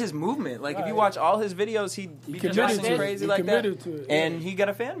 this is his movement. Like if you watch all his videos, he be dressing crazy like that, and he got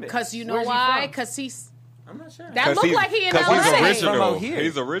a fan base. Because you know why? Because he's. I'm not sure. That looked like he in LA. He's original. From out here.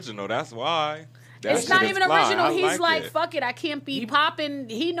 He's original. That's why. That It's not shit even is fly. original. I He's like, it. fuck it, I can't be popping.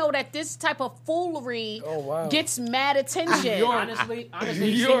 He know that this type of foolery gets mad attention. Honestly,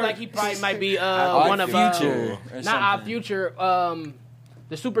 he seems like he probably might be one of Future not Odd Future,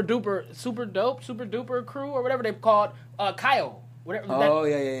 the super duper crew or whatever they called, Kyle. Whatever. Oh,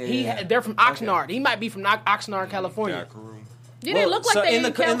 yeah. They're from Oxnard. He might be from Oxnard, California. You didn't look like so they in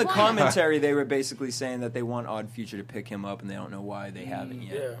the California. commentary, they were basically saying that they want Odd Future to pick him up, and they don't know why they haven't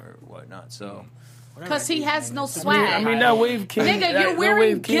yet or whatnot. So. Because he has no swag. I mean, that wave came. Nigga, you're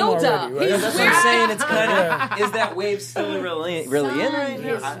wearing Gilda. Already, right? He's That's wearing. what I'm saying. It's kind of is that wave still really in right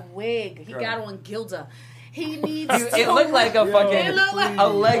His now? wig. He got on Gilda. He needs. It looked like a fucking a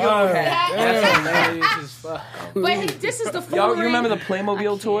Lego hat. But this is the foolery. Y'all, you remember the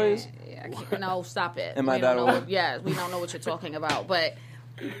Playmobil toys? No, stop it. Am I we that don't know old? we don't know what you're talking about. But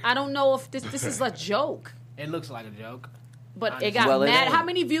I don't know if this is a joke. It looks like a joke. But it got Well, it mad. ain't. How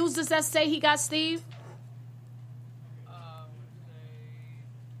many views does that say he got, Steve?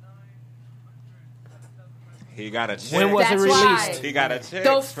 He got a check. When was it released? Right. He got a check.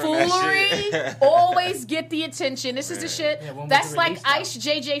 The from that foolery shit. always get the attention. This is the shit. when was That's it like released, Ice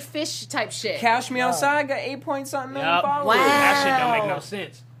JJ Fish type shit. Cash Me Outside got 8 point something million Yep. followers. Wow. That shit don't make no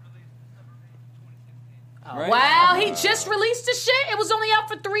sense. Right? Wow, he just released the shit. It was only out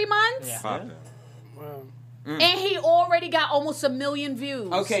for 3 months. Yeah. Poppin'. And he already got almost 1 million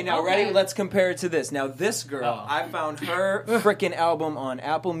views. Okay, now ready? Let's compare it to this. Now this girl, I found her freaking album on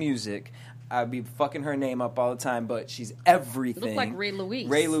Apple Music. I'd be fucking her name up all the time, but she's everything. Look like Ray Louise.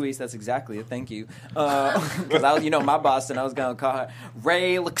 Ray Louise, that's exactly it. Thank you. Because I was, my Boston, I was gonna call her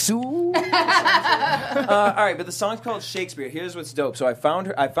Ray Luxu. All right, but the song's called Shakespeare. Here's what's dope. So I found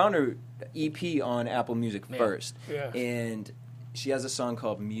her EP on Apple Music first, and she has a song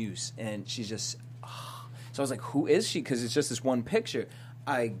called Muse, and she's just. So I was like, who is she? Because it's just this one picture.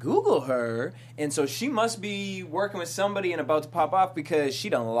 I Google her, and so she must be working with somebody and about to pop off because she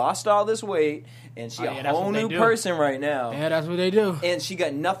done lost all this weight, and she a whole new person right now. Yeah, that's what they do. And she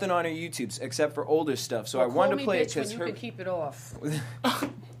got nothing on her YouTubes except for older stuff. So I wanted to play it because you her. can keep it off.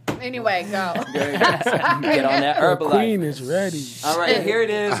 Anyway, go. Get on that Herbalife. Queen is ready. All right, here it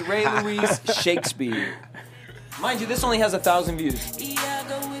is. Ray Louise, Shakespeare. Mind you, this only has 1,000 views.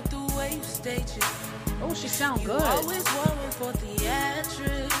 Oh, she sound good. Always worrying for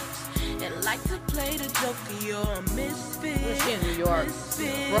theatrics and like to play the joker. You're a misfit. Where's she in New York?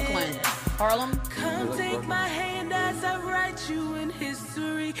 Brooklyn. Harlem? Come take my hand as I write you in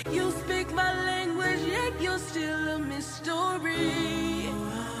history. You speak my language, yet you're still a mystery.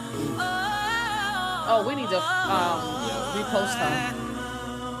 Oh, we need to repost her.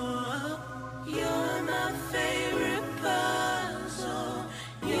 You're my favorite puzzle.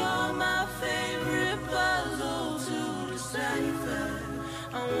 You're my favorite puzzle to decipher.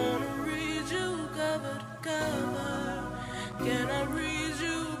 I wanna read you cover to cover. Can I read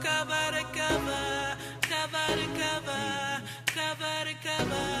you cover to cover? Cover to cover. Cover to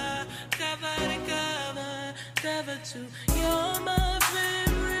cover. Cover to cover. Cover to. You're my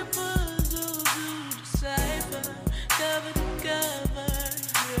favorite puzzle to decipher. Cover to cover.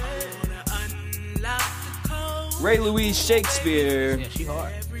 I wanna unlock the code. Ray Louise, Shakespeare. Yeah, she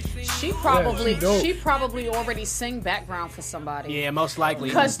hard. She probably already sing background for somebody. Yeah, most likely.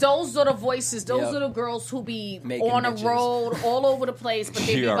 Because those are the voices, those are the girls who be Making on bitches. a road all over the place, but they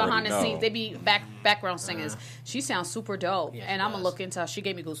She be already behind the know. scenes. They be background singers. She sounds super dope, and I'm gonna look into her. She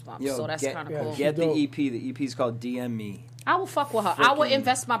gave me goosebumps, so that's kind of cool. Get the EP. The EP is called DM Me. I will fuck with her. I will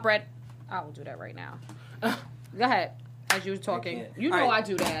invest my bread. I will do that right now. Go ahead. As you were talking, you know All right. I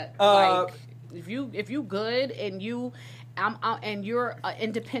do that. Like if you good and and you're an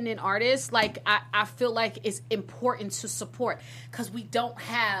independent artist, like I feel like it's important to support because we don't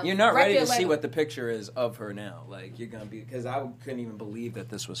have. You're not ready to record see label- what the picture is of her now. Like you're gonna be because I couldn't even believe that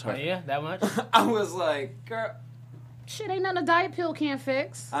this was her. Oh, yeah, that much. I was like, girl. Shit, ain't nothing a diet pill can't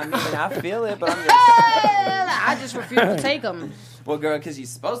fix. I mean, I feel it, but I'm just. I just refuse to take them. Well, girl, because you're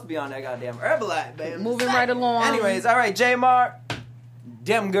supposed to be on that goddamn Herbalife, baby. Moving right along. Anyways, all right, J'Amar.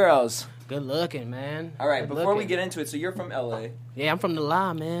 Them girls. Good looking, man. All right, Good before we looking. get into it, so you're from LA. Yeah, I'm from the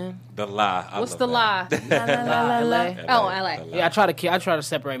lie, man. The lie. What's the lie? La, la, la, la, la. Oh, LA. Yeah, I try to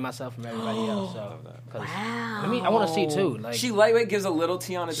separate myself from everybody else. So, wow. I want to see too. Like She lightweight gives a little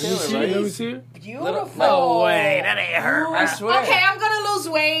Tiana Taylor, See, right? let me see it. Beautiful. no way, that ain't her. I swear. Okay, I'm gonna lose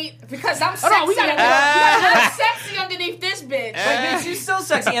weight because I'm Hold sexy. on, we gotta- I'm sexy underneath this bitch. But bitch, she's still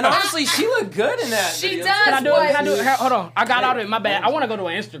sexy, and honestly, she looked good in that. She video, does, too. Can I do but- it? Can I do it? Hold on. I got out of it. My bad. I want to go to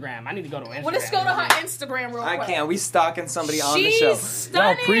an Instagram. I need to go to an Instagram. Well, let's go to her Instagram real I quick. can't. We stalking somebody on the She's show.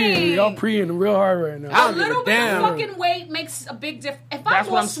 stunning. Y'all preying real hard right now. I A don't give little a bit damn. of fucking weight makes a big difference. If That's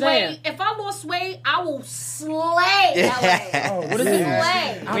I what I'm lost saying. weight, I will slay LA. Oh, What is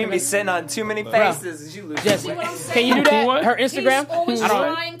it? Slay. We be sitting on too many faces. As you lose Just, weight. what I'm saying? can you do that? What? Her Instagram? He's always I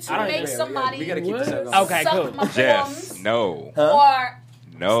don't- trying to I don't make agree. somebody We gotta keep this going. Okay, suck cool. my Jess, plums no. or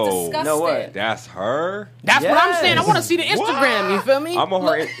No. disgusting. No what? That's her? That's what I'm Yes. saying. I want to see the Instagram. You feel me? I'm on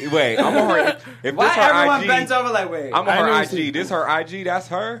her. Wait, I'm on her. If Why this her everyone IG, bent over like, wait? I'm on I her never IG. seen- This her IG. That's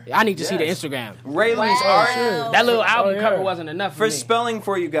her. I need to see the Yes. Instagram. Rayleigh's Wow. art. That little album Oh, yeah. cover wasn't enough for For me. spelling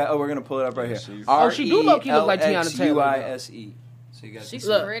for you guys. Oh, we're gonna pull it up right here. She's- Oh, she do low-key look like Tiana Taylor, though. RELXUISE. So you got She's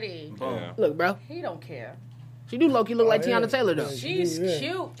Look. pretty. Yeah. Look, bro. He don't care. She do low-key look like yeah. Tiana Taylor, though. She's Yeah.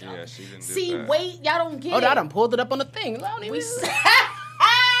 cute. Yeah, she didn't do See, that. wait, y'all don't get Oh, it. I done pulled it up on the thing. I don't even- We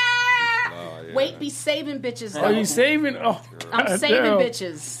Oh, yeah. Wait, be saving bitches. Are though. you saving? Oh, I'm saving damn.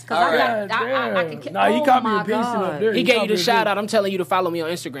 bitches because All I right. got. I can. Nah, he oh caught me my and pasted God. up there. He gave you caught the me and shout out. I'm telling you to follow me on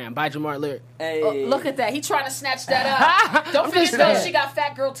Instagram by J'Amar Lyric. Hey. Look at that. He trying to snatch that up. Don't I'm forget just though, saying. she got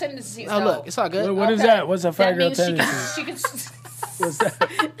fat girl tendencies. Oh, though. look, it's all good. What is Okay. that? What's a fat That girl means she tendency? can. What's that?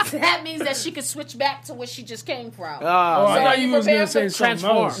 That means that she could switch back to where she just came from. Oh, I So thought you was gonna prepare say for something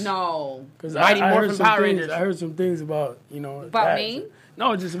Transform. else. No. Because Mighty I Morphin heard some Power things. Rangers. I heard some things about About that. me?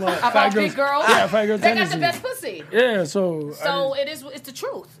 No, just about About fat big girls? Yeah, fat girl They got tendency. the best pussy. Yeah, so So it's the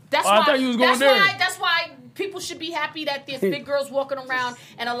truth. That's Oh, I why. thought you was going there. That's why people should be happy that there's big girls walking around,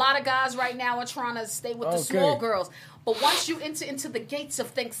 and a lot of guys right now are trying to stay with the Okay. small girls. But once you enter into the gates of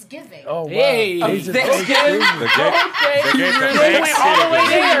Thanksgiving, Oh wow! Hey. Gates of Thanksgiving. The gates of She went all the way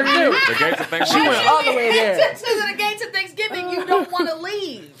there, too. The gates of She Thanksgiving. went all the way there. to the gates of Thanksgiving, you don't want to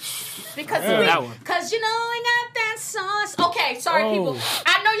leave. Because that one. you know we got that sauce. Okay, sorry Oh. people.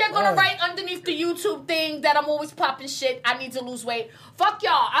 I know you're gonna Oh. write underneath the YouTube thing that I'm always popping shit. I need to lose weight. Fuck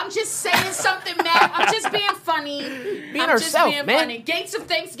y'all. I'm just saying something, man. I'm just being funny. Being I'm herself, just being man. funny. Gates of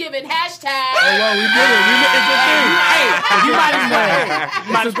Thanksgiving. Hashtag. Oh wow, we did it. It's a thing. Hey, you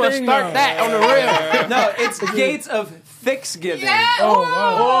might as well thing start now. that on the real. No, it's Gates of Thanksgiving. Yeah. Oh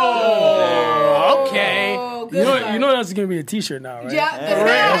wow! Oh, okay. Oh, good You stuff. know that's gonna be a T-shirt now, right? Yeah.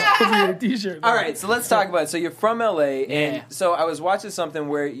 That's gonna be a T-shirt. All right, so let's talk about it. So you're from LA, and Yeah. so I was watching something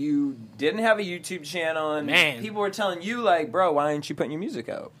where you didn't have a YouTube channel, and Man. people were telling you, like, bro, why aren't you putting your music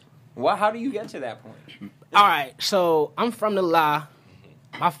out? How do you get to that point? All right, so I'm from the La.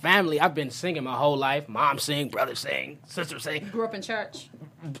 My family, I've been singing my whole life. Mom sing, brother sing, sister sing. Grew up in church.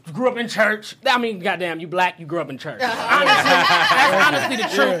 Grew up in church. I mean, goddamn, you black, you grew up in church. Honestly, that's honestly the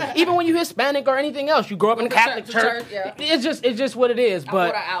truth. Even when you Hispanic or anything else, you grew up in a Catholic The church. yeah. It's just what it is. I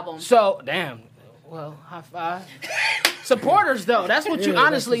But bought an album. so damn. Well, high five. Supporters though, that's what you Yeah, that's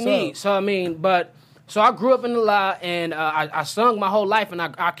honestly what's need. up. So I mean, but so I grew up in the La, and I sung my whole life, and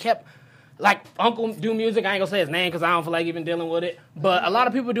I kept. Like, Uncle do music, I ain't gonna say his name because I don't feel like even dealing with it. But a lot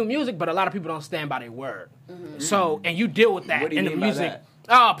of people do music, but a lot of people don't stand by their word. So, and you deal with that What do you in the mean by music. that?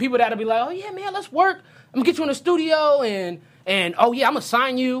 Oh, people that'll be like, oh yeah, man, let's work. I'm gonna get you in the studio, and oh yeah, I'm gonna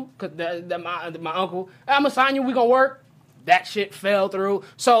sign you, because my uncle, I'm gonna sign you, we gonna work. That shit fell through.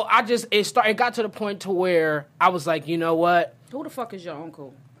 So it got to the point to where I was like, you know what? Who the fuck is your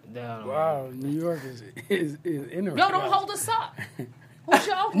uncle? Wow, New York is interesting. Yo, don't hold us up. Who's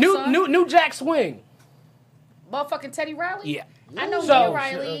your uncle, son? New Jack Swing. Motherfucking Teddy Riley? Yeah. I know So- Neil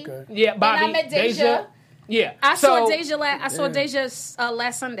Riley. Okay. Yeah, Bobby. And I met Deja. Yeah. I So- saw Deja. I saw Deja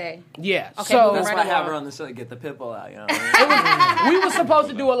last Sunday. Yeah. Okay, so moving That's right why I have along. her on the show to get the pit bull out, you know what I mean? we were supposed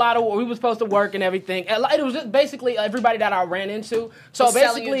to do a lot of work. We were supposed to work and everything. It was just basically everybody that I ran into. So Was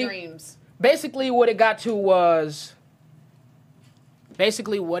selling your basically, dreams. basically what it got to was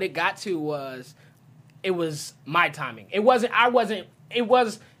it was my timing. It was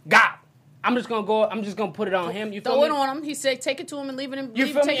God. I'm just gonna put it on him. You feel Throw me? it on him. He said, take it to him and leave it in. You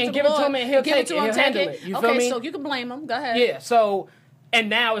feel me? And give it to him and he'll take it. He'll handle it. You feel me? So you can blame him. Go ahead. Yeah. So, and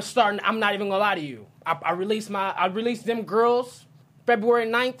now it's starting. I'm not even gonna lie to you. I released them girls February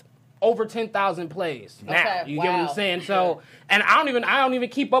 9th. Over 10,000 plays now. Okay, You get what I'm saying? So, and I don't even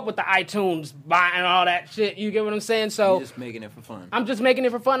keep up with the iTunes buying all that shit. You get what I'm saying? So, You're just making it for fun. I'm just making it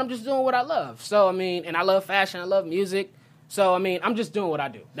for fun. I'm just doing what I love. So, I mean, and I love fashion. I love music. So, I mean, I'm just doing what I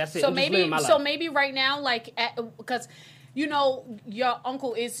do. That's it. So I'm just living my life. maybe right now, like, because you know your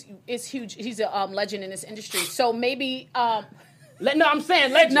uncle is huge. He's a legend in this industry. So maybe. No, I'm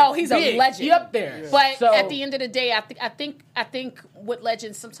saying legend. No, he's Big. a legend. He up there. But So- at the end of the day, I think with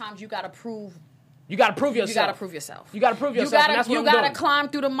legends, sometimes you got to prove. You got to prove yourself. You got to prove yourself. You got to prove yourself. And that's what you I'm gotta doing. climb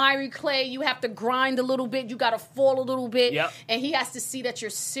through the miry clay. You have to grind a little bit. You got to fall a little bit. Yep. And he has to see that you're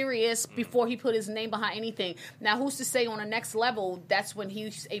serious before he put his name behind anything. Now, who's to say on the next level, that's when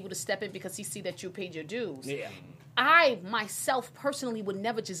he's able to step in because he see that you paid your dues. Yeah. I, myself, personally would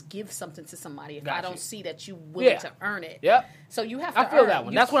never just give something to somebody if I Got don't you. see that you willing Yeah. to earn it. Yep. So you have to I feel earn. that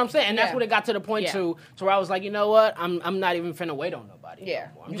one. You- That's what I'm saying. And that's Yeah. what it got to the point Yeah. to where I was like, you know what? I'm not even finna wait on nobody. Yeah.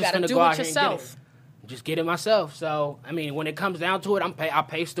 No more. I'm You just gotta finna do go it out here and get yourself. it. Just get it myself. So, I mean, when it comes down to it, I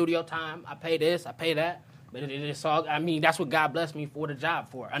pay studio time. I pay this. I pay that. But it's all, I mean, that's what God blessed me for the job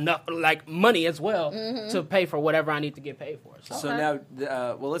for. Enough, like, money as well to pay for whatever I need to get paid for. So now,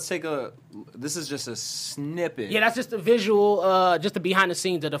 well, let's take this is just a snippet. Yeah, that's just a visual, just the behind the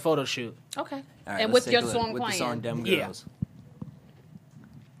scenes of the photo shoot. Okay. All right, And let's with take your a look. song with playing. the song Dem Yeah. Girls.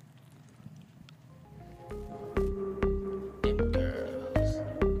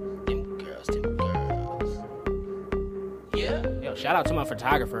 Yo, shout out to my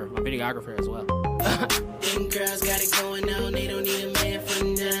photographer, my videographer as well. Them girls got it going on, they don't need a man for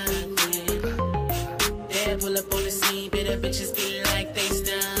nothing. They pull up on the scene, bitter bitches be like they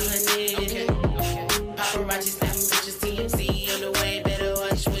stunning. Okay. Paparazzi snapping pictures, TMZ on the way, better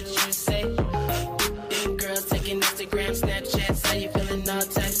watch what you say. Them girls taking Instagram, Snapchats, how you feeling all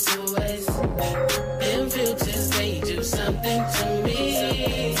types of ways. Them filters, they do something to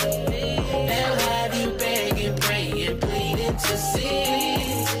me. They'll have you begging, praying, pleading to see.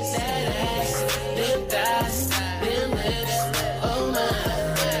 Them thighs, them lips, oh my,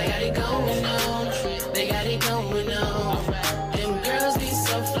 they got it going on, they got it going on. Them girls be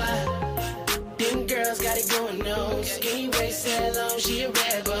so fly, them girls got it going on. Skinny waist, hair long, she a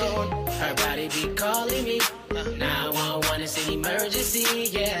red bone. Her body be calling me, 911 is an emergency,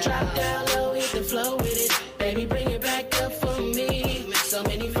 yeah. Drop down low, hit the flow with it, baby bring it back up for me. So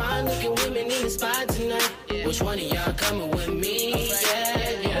many fine looking women in the spot tonight, which one of y'all coming with me,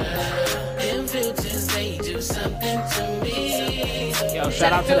 yeah. Them filters, they do something to me. Yo,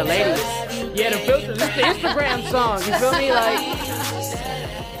 shout out to the ladies. Yeah, the filters. It's the Instagram song. You feel me? Like,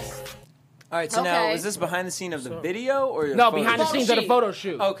 All right, so now Okay. is this behind the scene of the video or your no, photo behind the shoot? scenes of the photo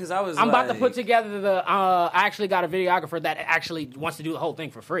shoot. Oh, because I was. I'm about to like- put together the. I actually got a videographer that actually wants to do the whole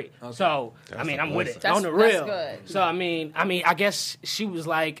thing for free. So I mean, I'm with it That's- on the that's real. good. So I mean, I guess she was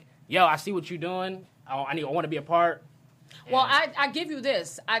like, "Yo, I see what you're doing. I want to be a part." Well, I give you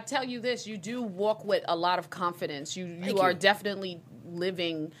this. I tell you this. You do walk with a lot of confidence. You are definitely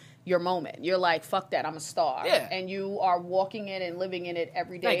living your moment. You're like, fuck that, I'm a star. Yeah. And you are walking in and living in it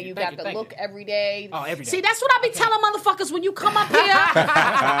every day. Thank you, You thank got you, the thank look you. every day. Oh, every day. See, that's what I be telling motherfuckers when you come up here.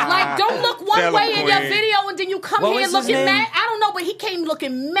 Like, don't look one Tell 'em, way in your queen. video and then you come What here was his looking name? mad. I don't know, but he came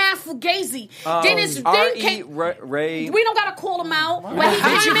looking mad fugazi. Then his thing R.E. came. Ray. We don't gotta call him out. But he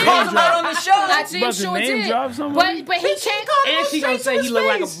Did you came in. call him out on the show? I damn About to sure name did. drop somebody? But he came. And she gonna say he looked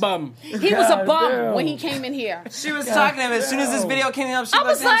like a bum. He was a God bum damn. when he came in here. She was talking to him as soon as this video came up. She I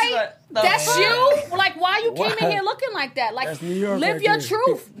was looked at him, like, she's "The that's fuck?" you? Like, why you came in Wow. here looking like that? Like, That's New York live right your there.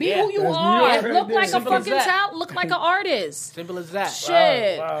 truth. Be Yeah, who you that's New are. York right Look there. like a Simple as fucking that. talent. Look like an artist. Simple as that.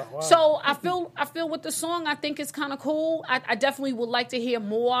 Shit. Wow, wow. So I feel with the song, I think it's kind of cool. I definitely would like to hear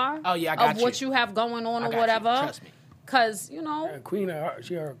more Oh, yeah, I got of what you. you have going on I or got you. whatever. Trust me. Cause you know, Yeah, Queen,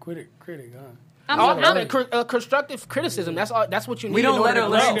 she are a critic, huh? Constructive criticism. That's all. That's what you need. We don't in let order her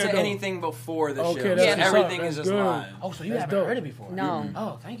to listen grow. to though. anything before the Okay, show. that's So what's everything up. is That's just good. live. Oh, so you That's haven't dope. heard it before? no,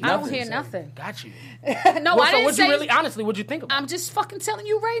 Oh, thank you. I don't hear nothing. Got you. No, Well, I so didn't what say. you really, honestly, what'd you think about? I'm just fucking telling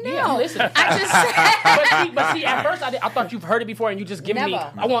you right Yeah, now. listen. I just said. but see, at first I thought you've heard it before, and you just giving me.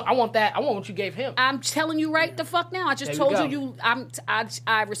 Never. I want that. I want what you gave him. I'm telling you right the fuck now. I just There told you you go.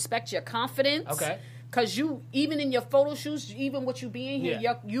 I respect your confidence. Okay. Because you, even in your photo shoots, even what you being here,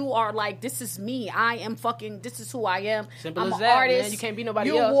 you are like, this is me. I am fucking, this is who I am. Simple I'm as an that, artist. man. You can't be nobody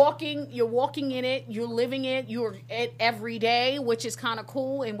you're else. You're walking in it. You're living it. You're it every day, which is kind of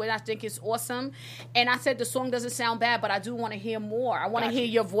cool and what I think is awesome. And I said the song doesn't sound bad, but I do want to hear more. I want to hear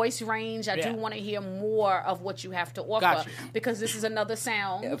your voice range. I do want to hear more of what you have to offer because this is another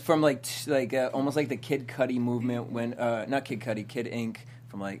sound. From almost like the Kid Cudi movement when, not Kid Cudi, Kid Inc.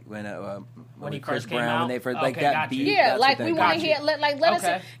 From like when he Chris first came Brown, out? when they first Okay, that gotcha. beat. Yeah, that's like what we that want to got hear. Let us.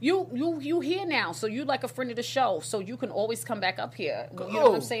 Okay. You here now, so you like a friend of the show, so you can always come back up here. You know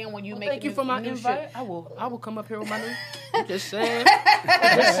what I'm saying? When you make. Thank you for my new invite. shit. I will come up here with my new. I'm just saying.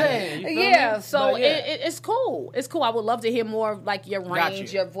 Just saying. You feel Yeah, me? so But yeah. it's cool. It's cool. I would love to hear more of like your Got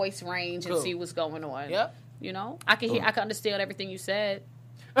range, you. your voice range, Cool. and see what's going on. Yep. You know, I can hear. I can understand everything you said.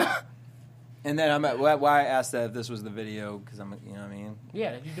 And then why I asked that if this was the video because you know what I mean.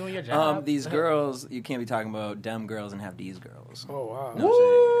 Yeah, you doing your job. These girls, you can't be talking about them girls and have these girls. Oh wow. No, I'm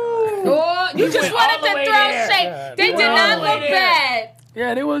saying, Oh, you just went wanted all the to way throw there. shade. Yeah, They they did went not all the way look there. bad.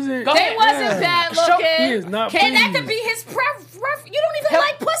 Yeah, they wasn't. Go They ahead. wasn't bad looking. He is not Can that could pleased. be his you don't even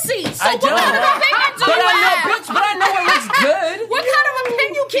like pussy. So I what don't. kind of opinion do But you I have? know, but I know it looks good. What kind of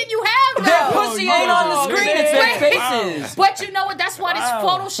opinion can you have, Their though? pussy ain't on the screen; it's their Wait. faces. But you know what? That's why it's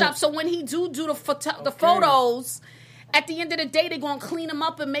Wow. Photoshop. So when he do the photos, at the end of the day, they're gonna clean them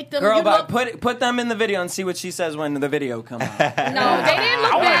up and make them. Girl, you but look, put them in the video and see what she says when the video comes out. no, they didn't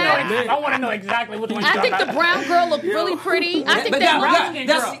look bad. I want to know exactly which one. I think the brown girl looked really pretty. I think But they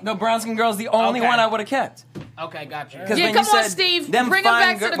that's the brown skin girl's the only Okay. one I would have kept. Okay, got you. Because Yeah, when come you on, said Steve. them Bring 'em fine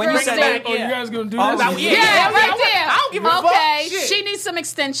back to the when you girls' said day. Oh, you guys gonna do Oh, this? Yeah, right there. I don't give a fuck. Okay, Shit. she needs some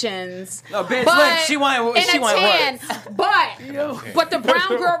extensions. No, bitch, But look, she went in a tan. work. But the brown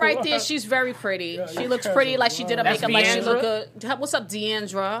girl right there, she's very pretty. She looks pretty, like she did her That's makeup, like she Deandra? look good. What's up,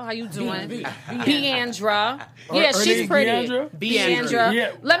 Deandra? How you doing? B. Deandra. Yeah, Her she's name pretty. Deandra? Deandra.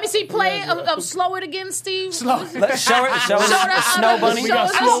 Yeah. Let me see. Play slow it again, Steve. Show her Show us Snow Bunny. We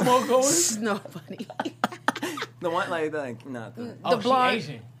got Show slow us- mo going. Snow Bunny. The one like not the. Oh, blonde-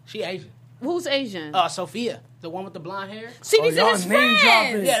 she Asian. She Asian. Who's Asian? Sophia, the one with the blonde hair. See, these are y'all his name friends.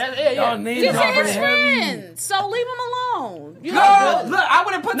 dropping. Yeah, Y'all name These are dropping his heavy. friends. So leave him alone. You Girl, look, I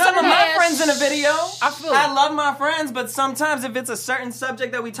would have put some of my yeah, friends in a video. I feel I it. love my friends, but sometimes if it's a certain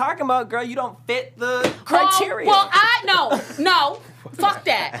subject that we talking about, girl, you don't fit the criteria. Well, no. Fuck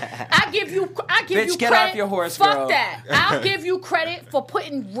that. I give you Bitch, credit. get off your horse, Fuck girl. that. I'll give you credit for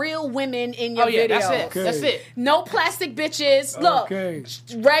putting real women in your Oh yeah, videos. that's it. Okay. That's it. No plastic bitches. Look, Okay.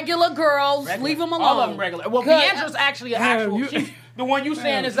 regular girls. Leave them alone. All of them regular. Well, Good. Deandra's actually an Damn, actual. you- The one you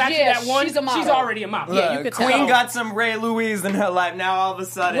saying is actually Yeah, that one. she's a model. She's already a model. Yeah, you could Queen tell. got some Ray Louise in her life. Now all of a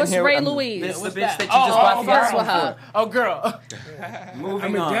sudden, What's here, Ray Louise? This is the What's bitch that? that you just bought fucks for. with her. Oh, girl. Moving I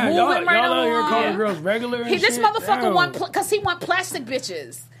mean, on. damn, y'all Moving right out here along. calling girls regular and This shit? motherfucker Damn. want because he want plastic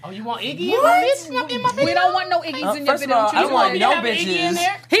bitches. Oh, you want Iggy in my bitch? In my video? We don't want no Iggy's in your First of video. all, I don't want you no have Iggy in bitches.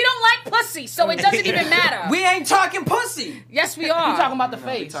 there? He don't like pussy, so it doesn't even matter. We ain't talking pussy. Yes, we You are. talking about the We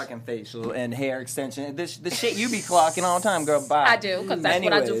face? talking facial and hair extension. The shit you be clocking all the time, girl. Bye. I do, because that's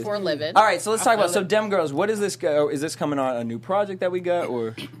what I do Anyways. for a living. All right, so let's talk about feel it. Dem Girls. What is this? Is this coming on a new project that we got,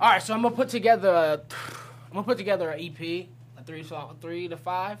 or All right, so I'm gonna put together an EP, a 3 to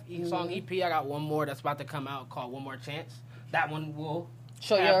 5 song EP. I got one more that's about to come out called One More Chance. That one will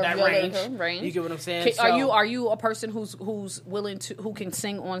Show have your that range. range. You get what I'm saying? Are you a person who's willing to who can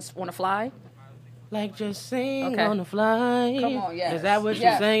sing on a fly? Like just sing Okay. on the fly? Come on, yes. Is that what Yes.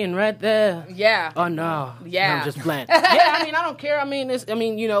 you're saying right there? Yeah. Oh no. Yeah. No, I'm just playing. Yeah, I mean I don't care. I mean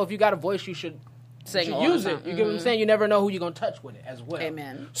you know, if you got a voice you should Sing all use the it. time. You get what I'm saying? You never know who you're gonna touch with it as well.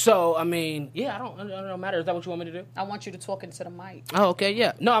 Amen. So I mean, yeah, I don't matter. Is that what you want me to do? I want you to talk into the mic. Oh, okay,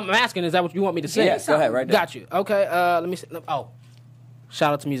 yeah. No, I'm asking, is that what you want me to say? Yeah, go ahead, right there. Got you. Okay, let me see. Oh,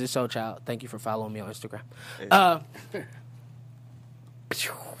 shout out to Music Soul Child. Thank you for following me on Instagram.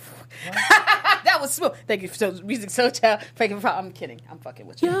 That was smooth. Thank you for music so child. I'm kidding. I'm fucking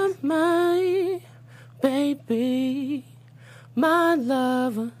with you. You're my baby, my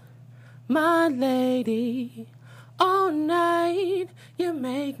lover, my lady. All night you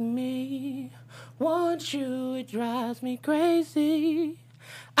make me want you. It drives me crazy.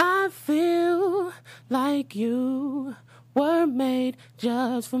 I feel like you were made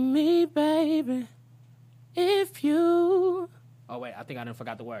just for me, baby. If you Oh wait, I think I done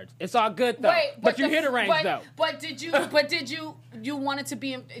forgot the words. It's all good though. Wait, but you hear the range though. But did you want it to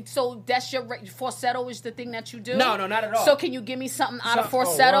be? So that's your falsetto is the thing that you do? No, not at all. So can you give me something out of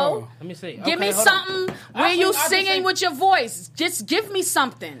falsetto? wow. Let me see. Give me hold something on. where you I'll just singing sing- with your voice. Just give me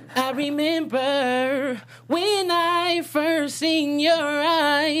something. I remember when I first seen your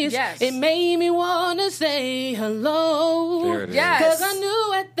eyes. Yes. It made me wanna say hello. There it is. Yes. Cause I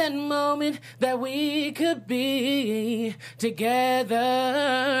knew at that moment that we could be together.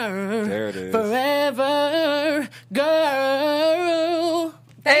 There it is. Forever, girl.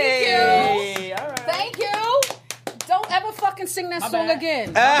 Thank you. All right. Thank you. Don't ever fucking sing that song bad.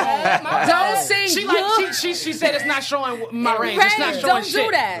 again. My Don't bad. sing. She said it's not showing my range. It's not Right, showing don't do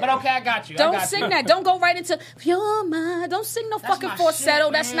shit. that. But okay, I got you. I Don't got sing you. that. Don't go right into you're my. Don't sing no fucking my falsetto.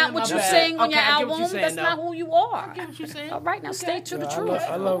 shit, That's man. not what My you bad. sing on Okay, your I get what album. you're saying, That's though. not who you are. I get what you're saying. All right, now stay to the I truth.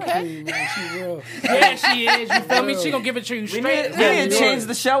 love Queen, man. She real. Yeah, she is. You feel me? She gonna give it to you We straight. need to change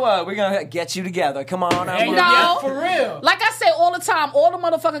the show up. We're gonna get you together. Come on, Hey, I'm No. yeah, for real. Like I say all the time, all the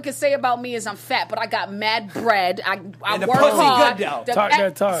motherfucker can say about me is I'm fat, but I got mad bread. I And the work pussy hard. good, though. Talk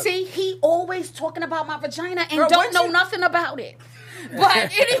that talk. See, he always talking about my vagina and Girl, don't what'd know you- nothing about it. But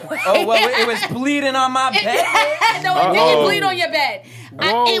anyway. Oh well, it was bleeding on my bed. No, it didn't bleed on your bed.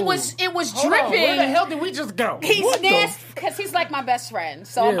 It was Hold on, dripping. where the hell did we just go? He's What the- nasty because he's like my best friend,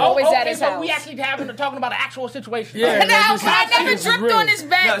 so I'm Yeah. always okay, at his so house. we actually talking about an actual situation. Yeah. No, this is- I never this is dripped real. on his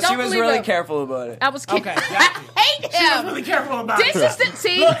bed. No, Don't she was believe really him. careful about it. I was kidding. Okay, got you. I hate She was him. really careful about This it. is the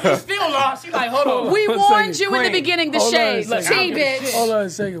see. Look, he's still lost. She's like, hold on. We One warned second. you in the Queen, beginning. The hold on a shade, second. T, bitch. Hold on a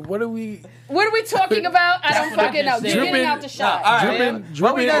second. What are we? What are we talking about? I don't what I fucking know. just said. You're getting Dripping- out the shot. All right, Dripping-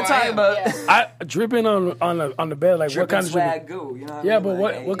 what we dripping- gonna talk about? Yeah. Dripping on the bed. Like what Dripping kind of dripping? swag goo. You know what Yeah, I mean? but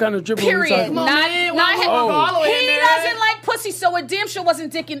Like, what kind of dripping? are we Period. talking Not, about? man, not why him. would we go all the way in He there? doesn't like pussy, so it damn sure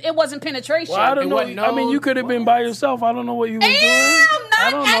wasn't dicking. It wasn't penetration. Well, I don't It know. wasn't I mean, no- you could have been by yourself. I don't know what you was doing. I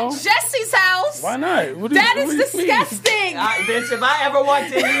Not don't at know. Jesse's house. Why not? What do That you- is what do you mean? disgusting. Bitch, if I ever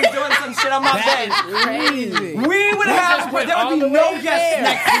walked in, you was doing some shit on my bed. Crazy. We would have. went There all would be the no way guests there.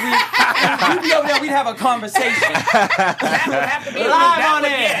 next week. We'd be over there. We'd have a conversation That would have to be live on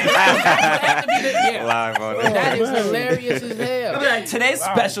air. Yeah. Live on it. That is hilarious as I'd hell. be like, today's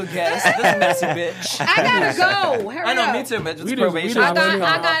special guest, this messy bitch. I gotta go. Hurry I know, up. me too, bitch. It's We just- probation. we I just-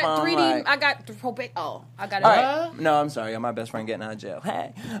 got 3D. I got the probate. Oh, I got it. All right. No, I'm sorry. I'm my best friend getting out of jail.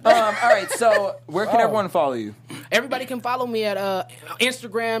 Hey. All right. So, where can everyone follow you? Everybody can follow me at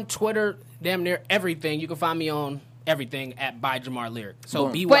Instagram, Twitter, damn near everything. You can find me on everything at by J'Amar Lyric. So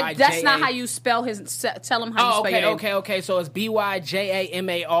Boom. BYJA. But that's not how you spell his. Tell him how you Oh, spell your name. okay. So it's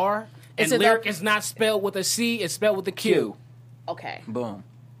BYJAMAR, Is and it Lyric the- is not spelled with a C. It's spelled with a Q. Okay. Boom.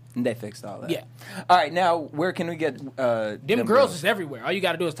 And they fixed all that. Yeah. All right. Now, where can we get Them girls is everywhere. All you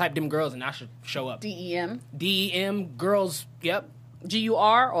got to do is type them girls, and I should show up. DEM. DEM girls. Yep.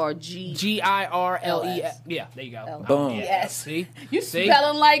 GUR or G. GIRLE. LS. Yeah, there you go. Boom. Yeah. Yes. See? You See?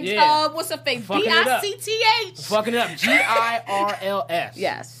 spelling like Yeah. what's her face? Fucking it up. BICTH. Fucking it up. GIRLS.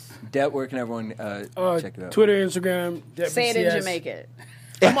 Yes. Dep, where can everyone check it out? Twitter, Instagram. Say it in DepBCS. Jamaican.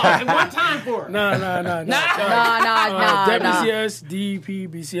 Come on, one time for it. Nah. Nah. DepBCS,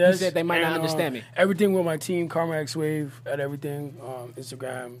 DEPBCS. You said they might not And, understand me. Everything with my team, Karma X Wave, at everything.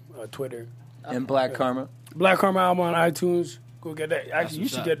 Instagram, Twitter. And Black Karma. Black Karma album on iTunes. Go get that. Actually, you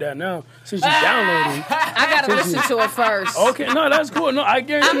what's should up. get that now since you're downloading. I gotta listen to it first. Okay, no, that's cool. No, I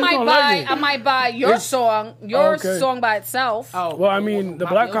guarantee you gonna like it. I might buy your song Okay. song by itself. Oh, Well, I mean, the my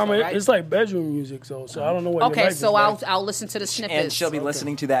Black bills, Karma, right? it's like bedroom music, so I don't know what. Okay, you like so this, like. I'll listen to the snippets. And she'll be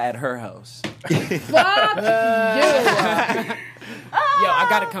listening to that at her house. Fuck you. Yo, I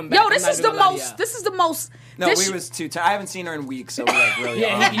gotta come back. Yo, I'm this not is even the gonna lie to most. y'all. This is the most. No, this we was too tired. I haven't seen her in weeks, so we like really.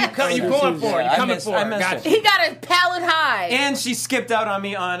 Yeah, you going for it. You I coming missed- for I it. missed Got it. you. He got a palette high. And she skipped out on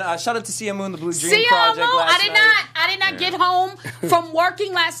me on shout out to Sia Moon, the Blue Dream See, Project last I did night. not. I did not get home from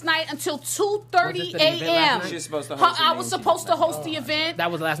working last night until 2:30 Was this the event last a.m. night? She was supposed to host the I event. was supposed to host the event.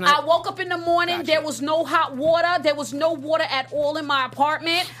 That was last night? I woke up in the morning. Gotcha. There was no hot water. There was no water at all in my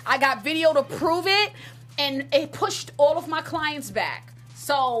apartment. I got video to prove it, and it pushed all of my clients back.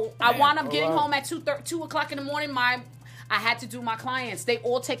 So I wound up getting home at 2 o'clock in the morning. I had to do my clients. They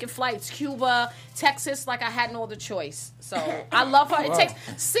all taking flights. Cuba, Texas, like I had no other choice. So I love her. It takes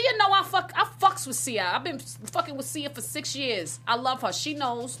Sia know I fucks with Sia. I've been fucking with Sia for 6 years. I love her. She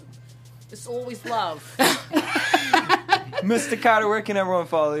knows. It's always love. Mr. Carter, where can everyone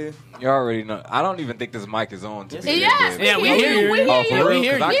follow you? You already know. I don't even think this mic is on. To be Yes, honest. Yeah, we hear you. We Oh, hear for you.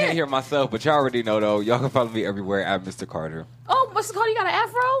 real? 'Cause I Yeah. can't hear myself, but y'all already know though. Y'all can follow me everywhere at Mr. Carter. Oh, what's it called? You got an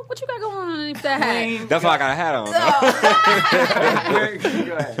afro? What you got going on underneath that hat? That's why I got a hat on.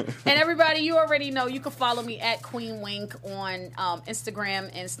 Go ahead. And everybody, you already know you can follow me at Queen Wink on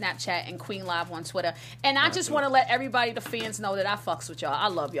Instagram and Snapchat and Queen Live on Twitter. And I just want to let everybody, the fans, know that I fucks with y'all. I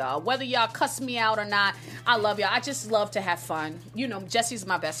love y'all. Whether y'all cuss me out or not, I love y'all. I just love to have fun. You know, Jesse's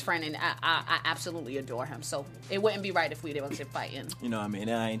my best friend, and I absolutely adore him. So it wouldn't be right if we didn't fighting. You know what I mean?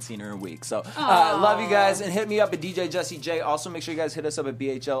 And I ain't seen her in a week. So love you guys. And hit me up at DJ Jesse J. Also, make sure you guys hit us up at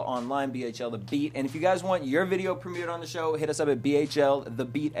BHL Online, BHL The Beat. And if you guys want your video premiered on the show, hit us up at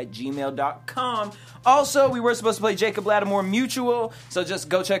BHLTheBeat@gmail.com. Also, we were supposed to play Jacob Lattimore Mutual, so just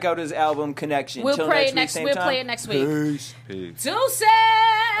go check out his album Connection. We'll Till play next it next. week, We'll same play time. it next week. Peace. Peace. Deuces.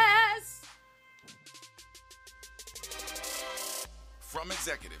 From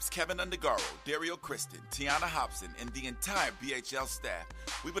executives Kevin Undergaro, Dario Kristen, Tiana Hobson, and the entire BHL staff,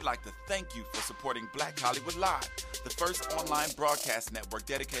 we would like to thank you for supporting Black Hollywood Live, the first online broadcast network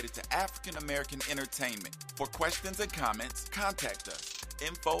dedicated to African American entertainment. For questions and comments, contact us.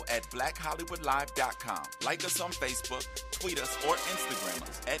 info@blackhollywoodlive.com. Like us on Facebook, tweet us, or Instagram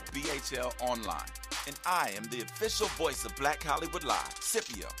us at BHL Online. And I am the official voice of Black Hollywood Live,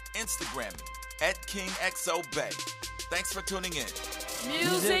 Scipio. Instagram me at KingXOBay. Thanks for tuning in.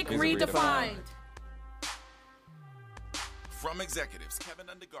 Music redefined. From executives Kevin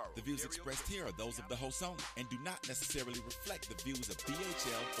Undergaro. The views expressed here are those of the host only and do not necessarily reflect the views of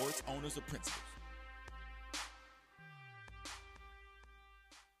BHL or its owners or principals.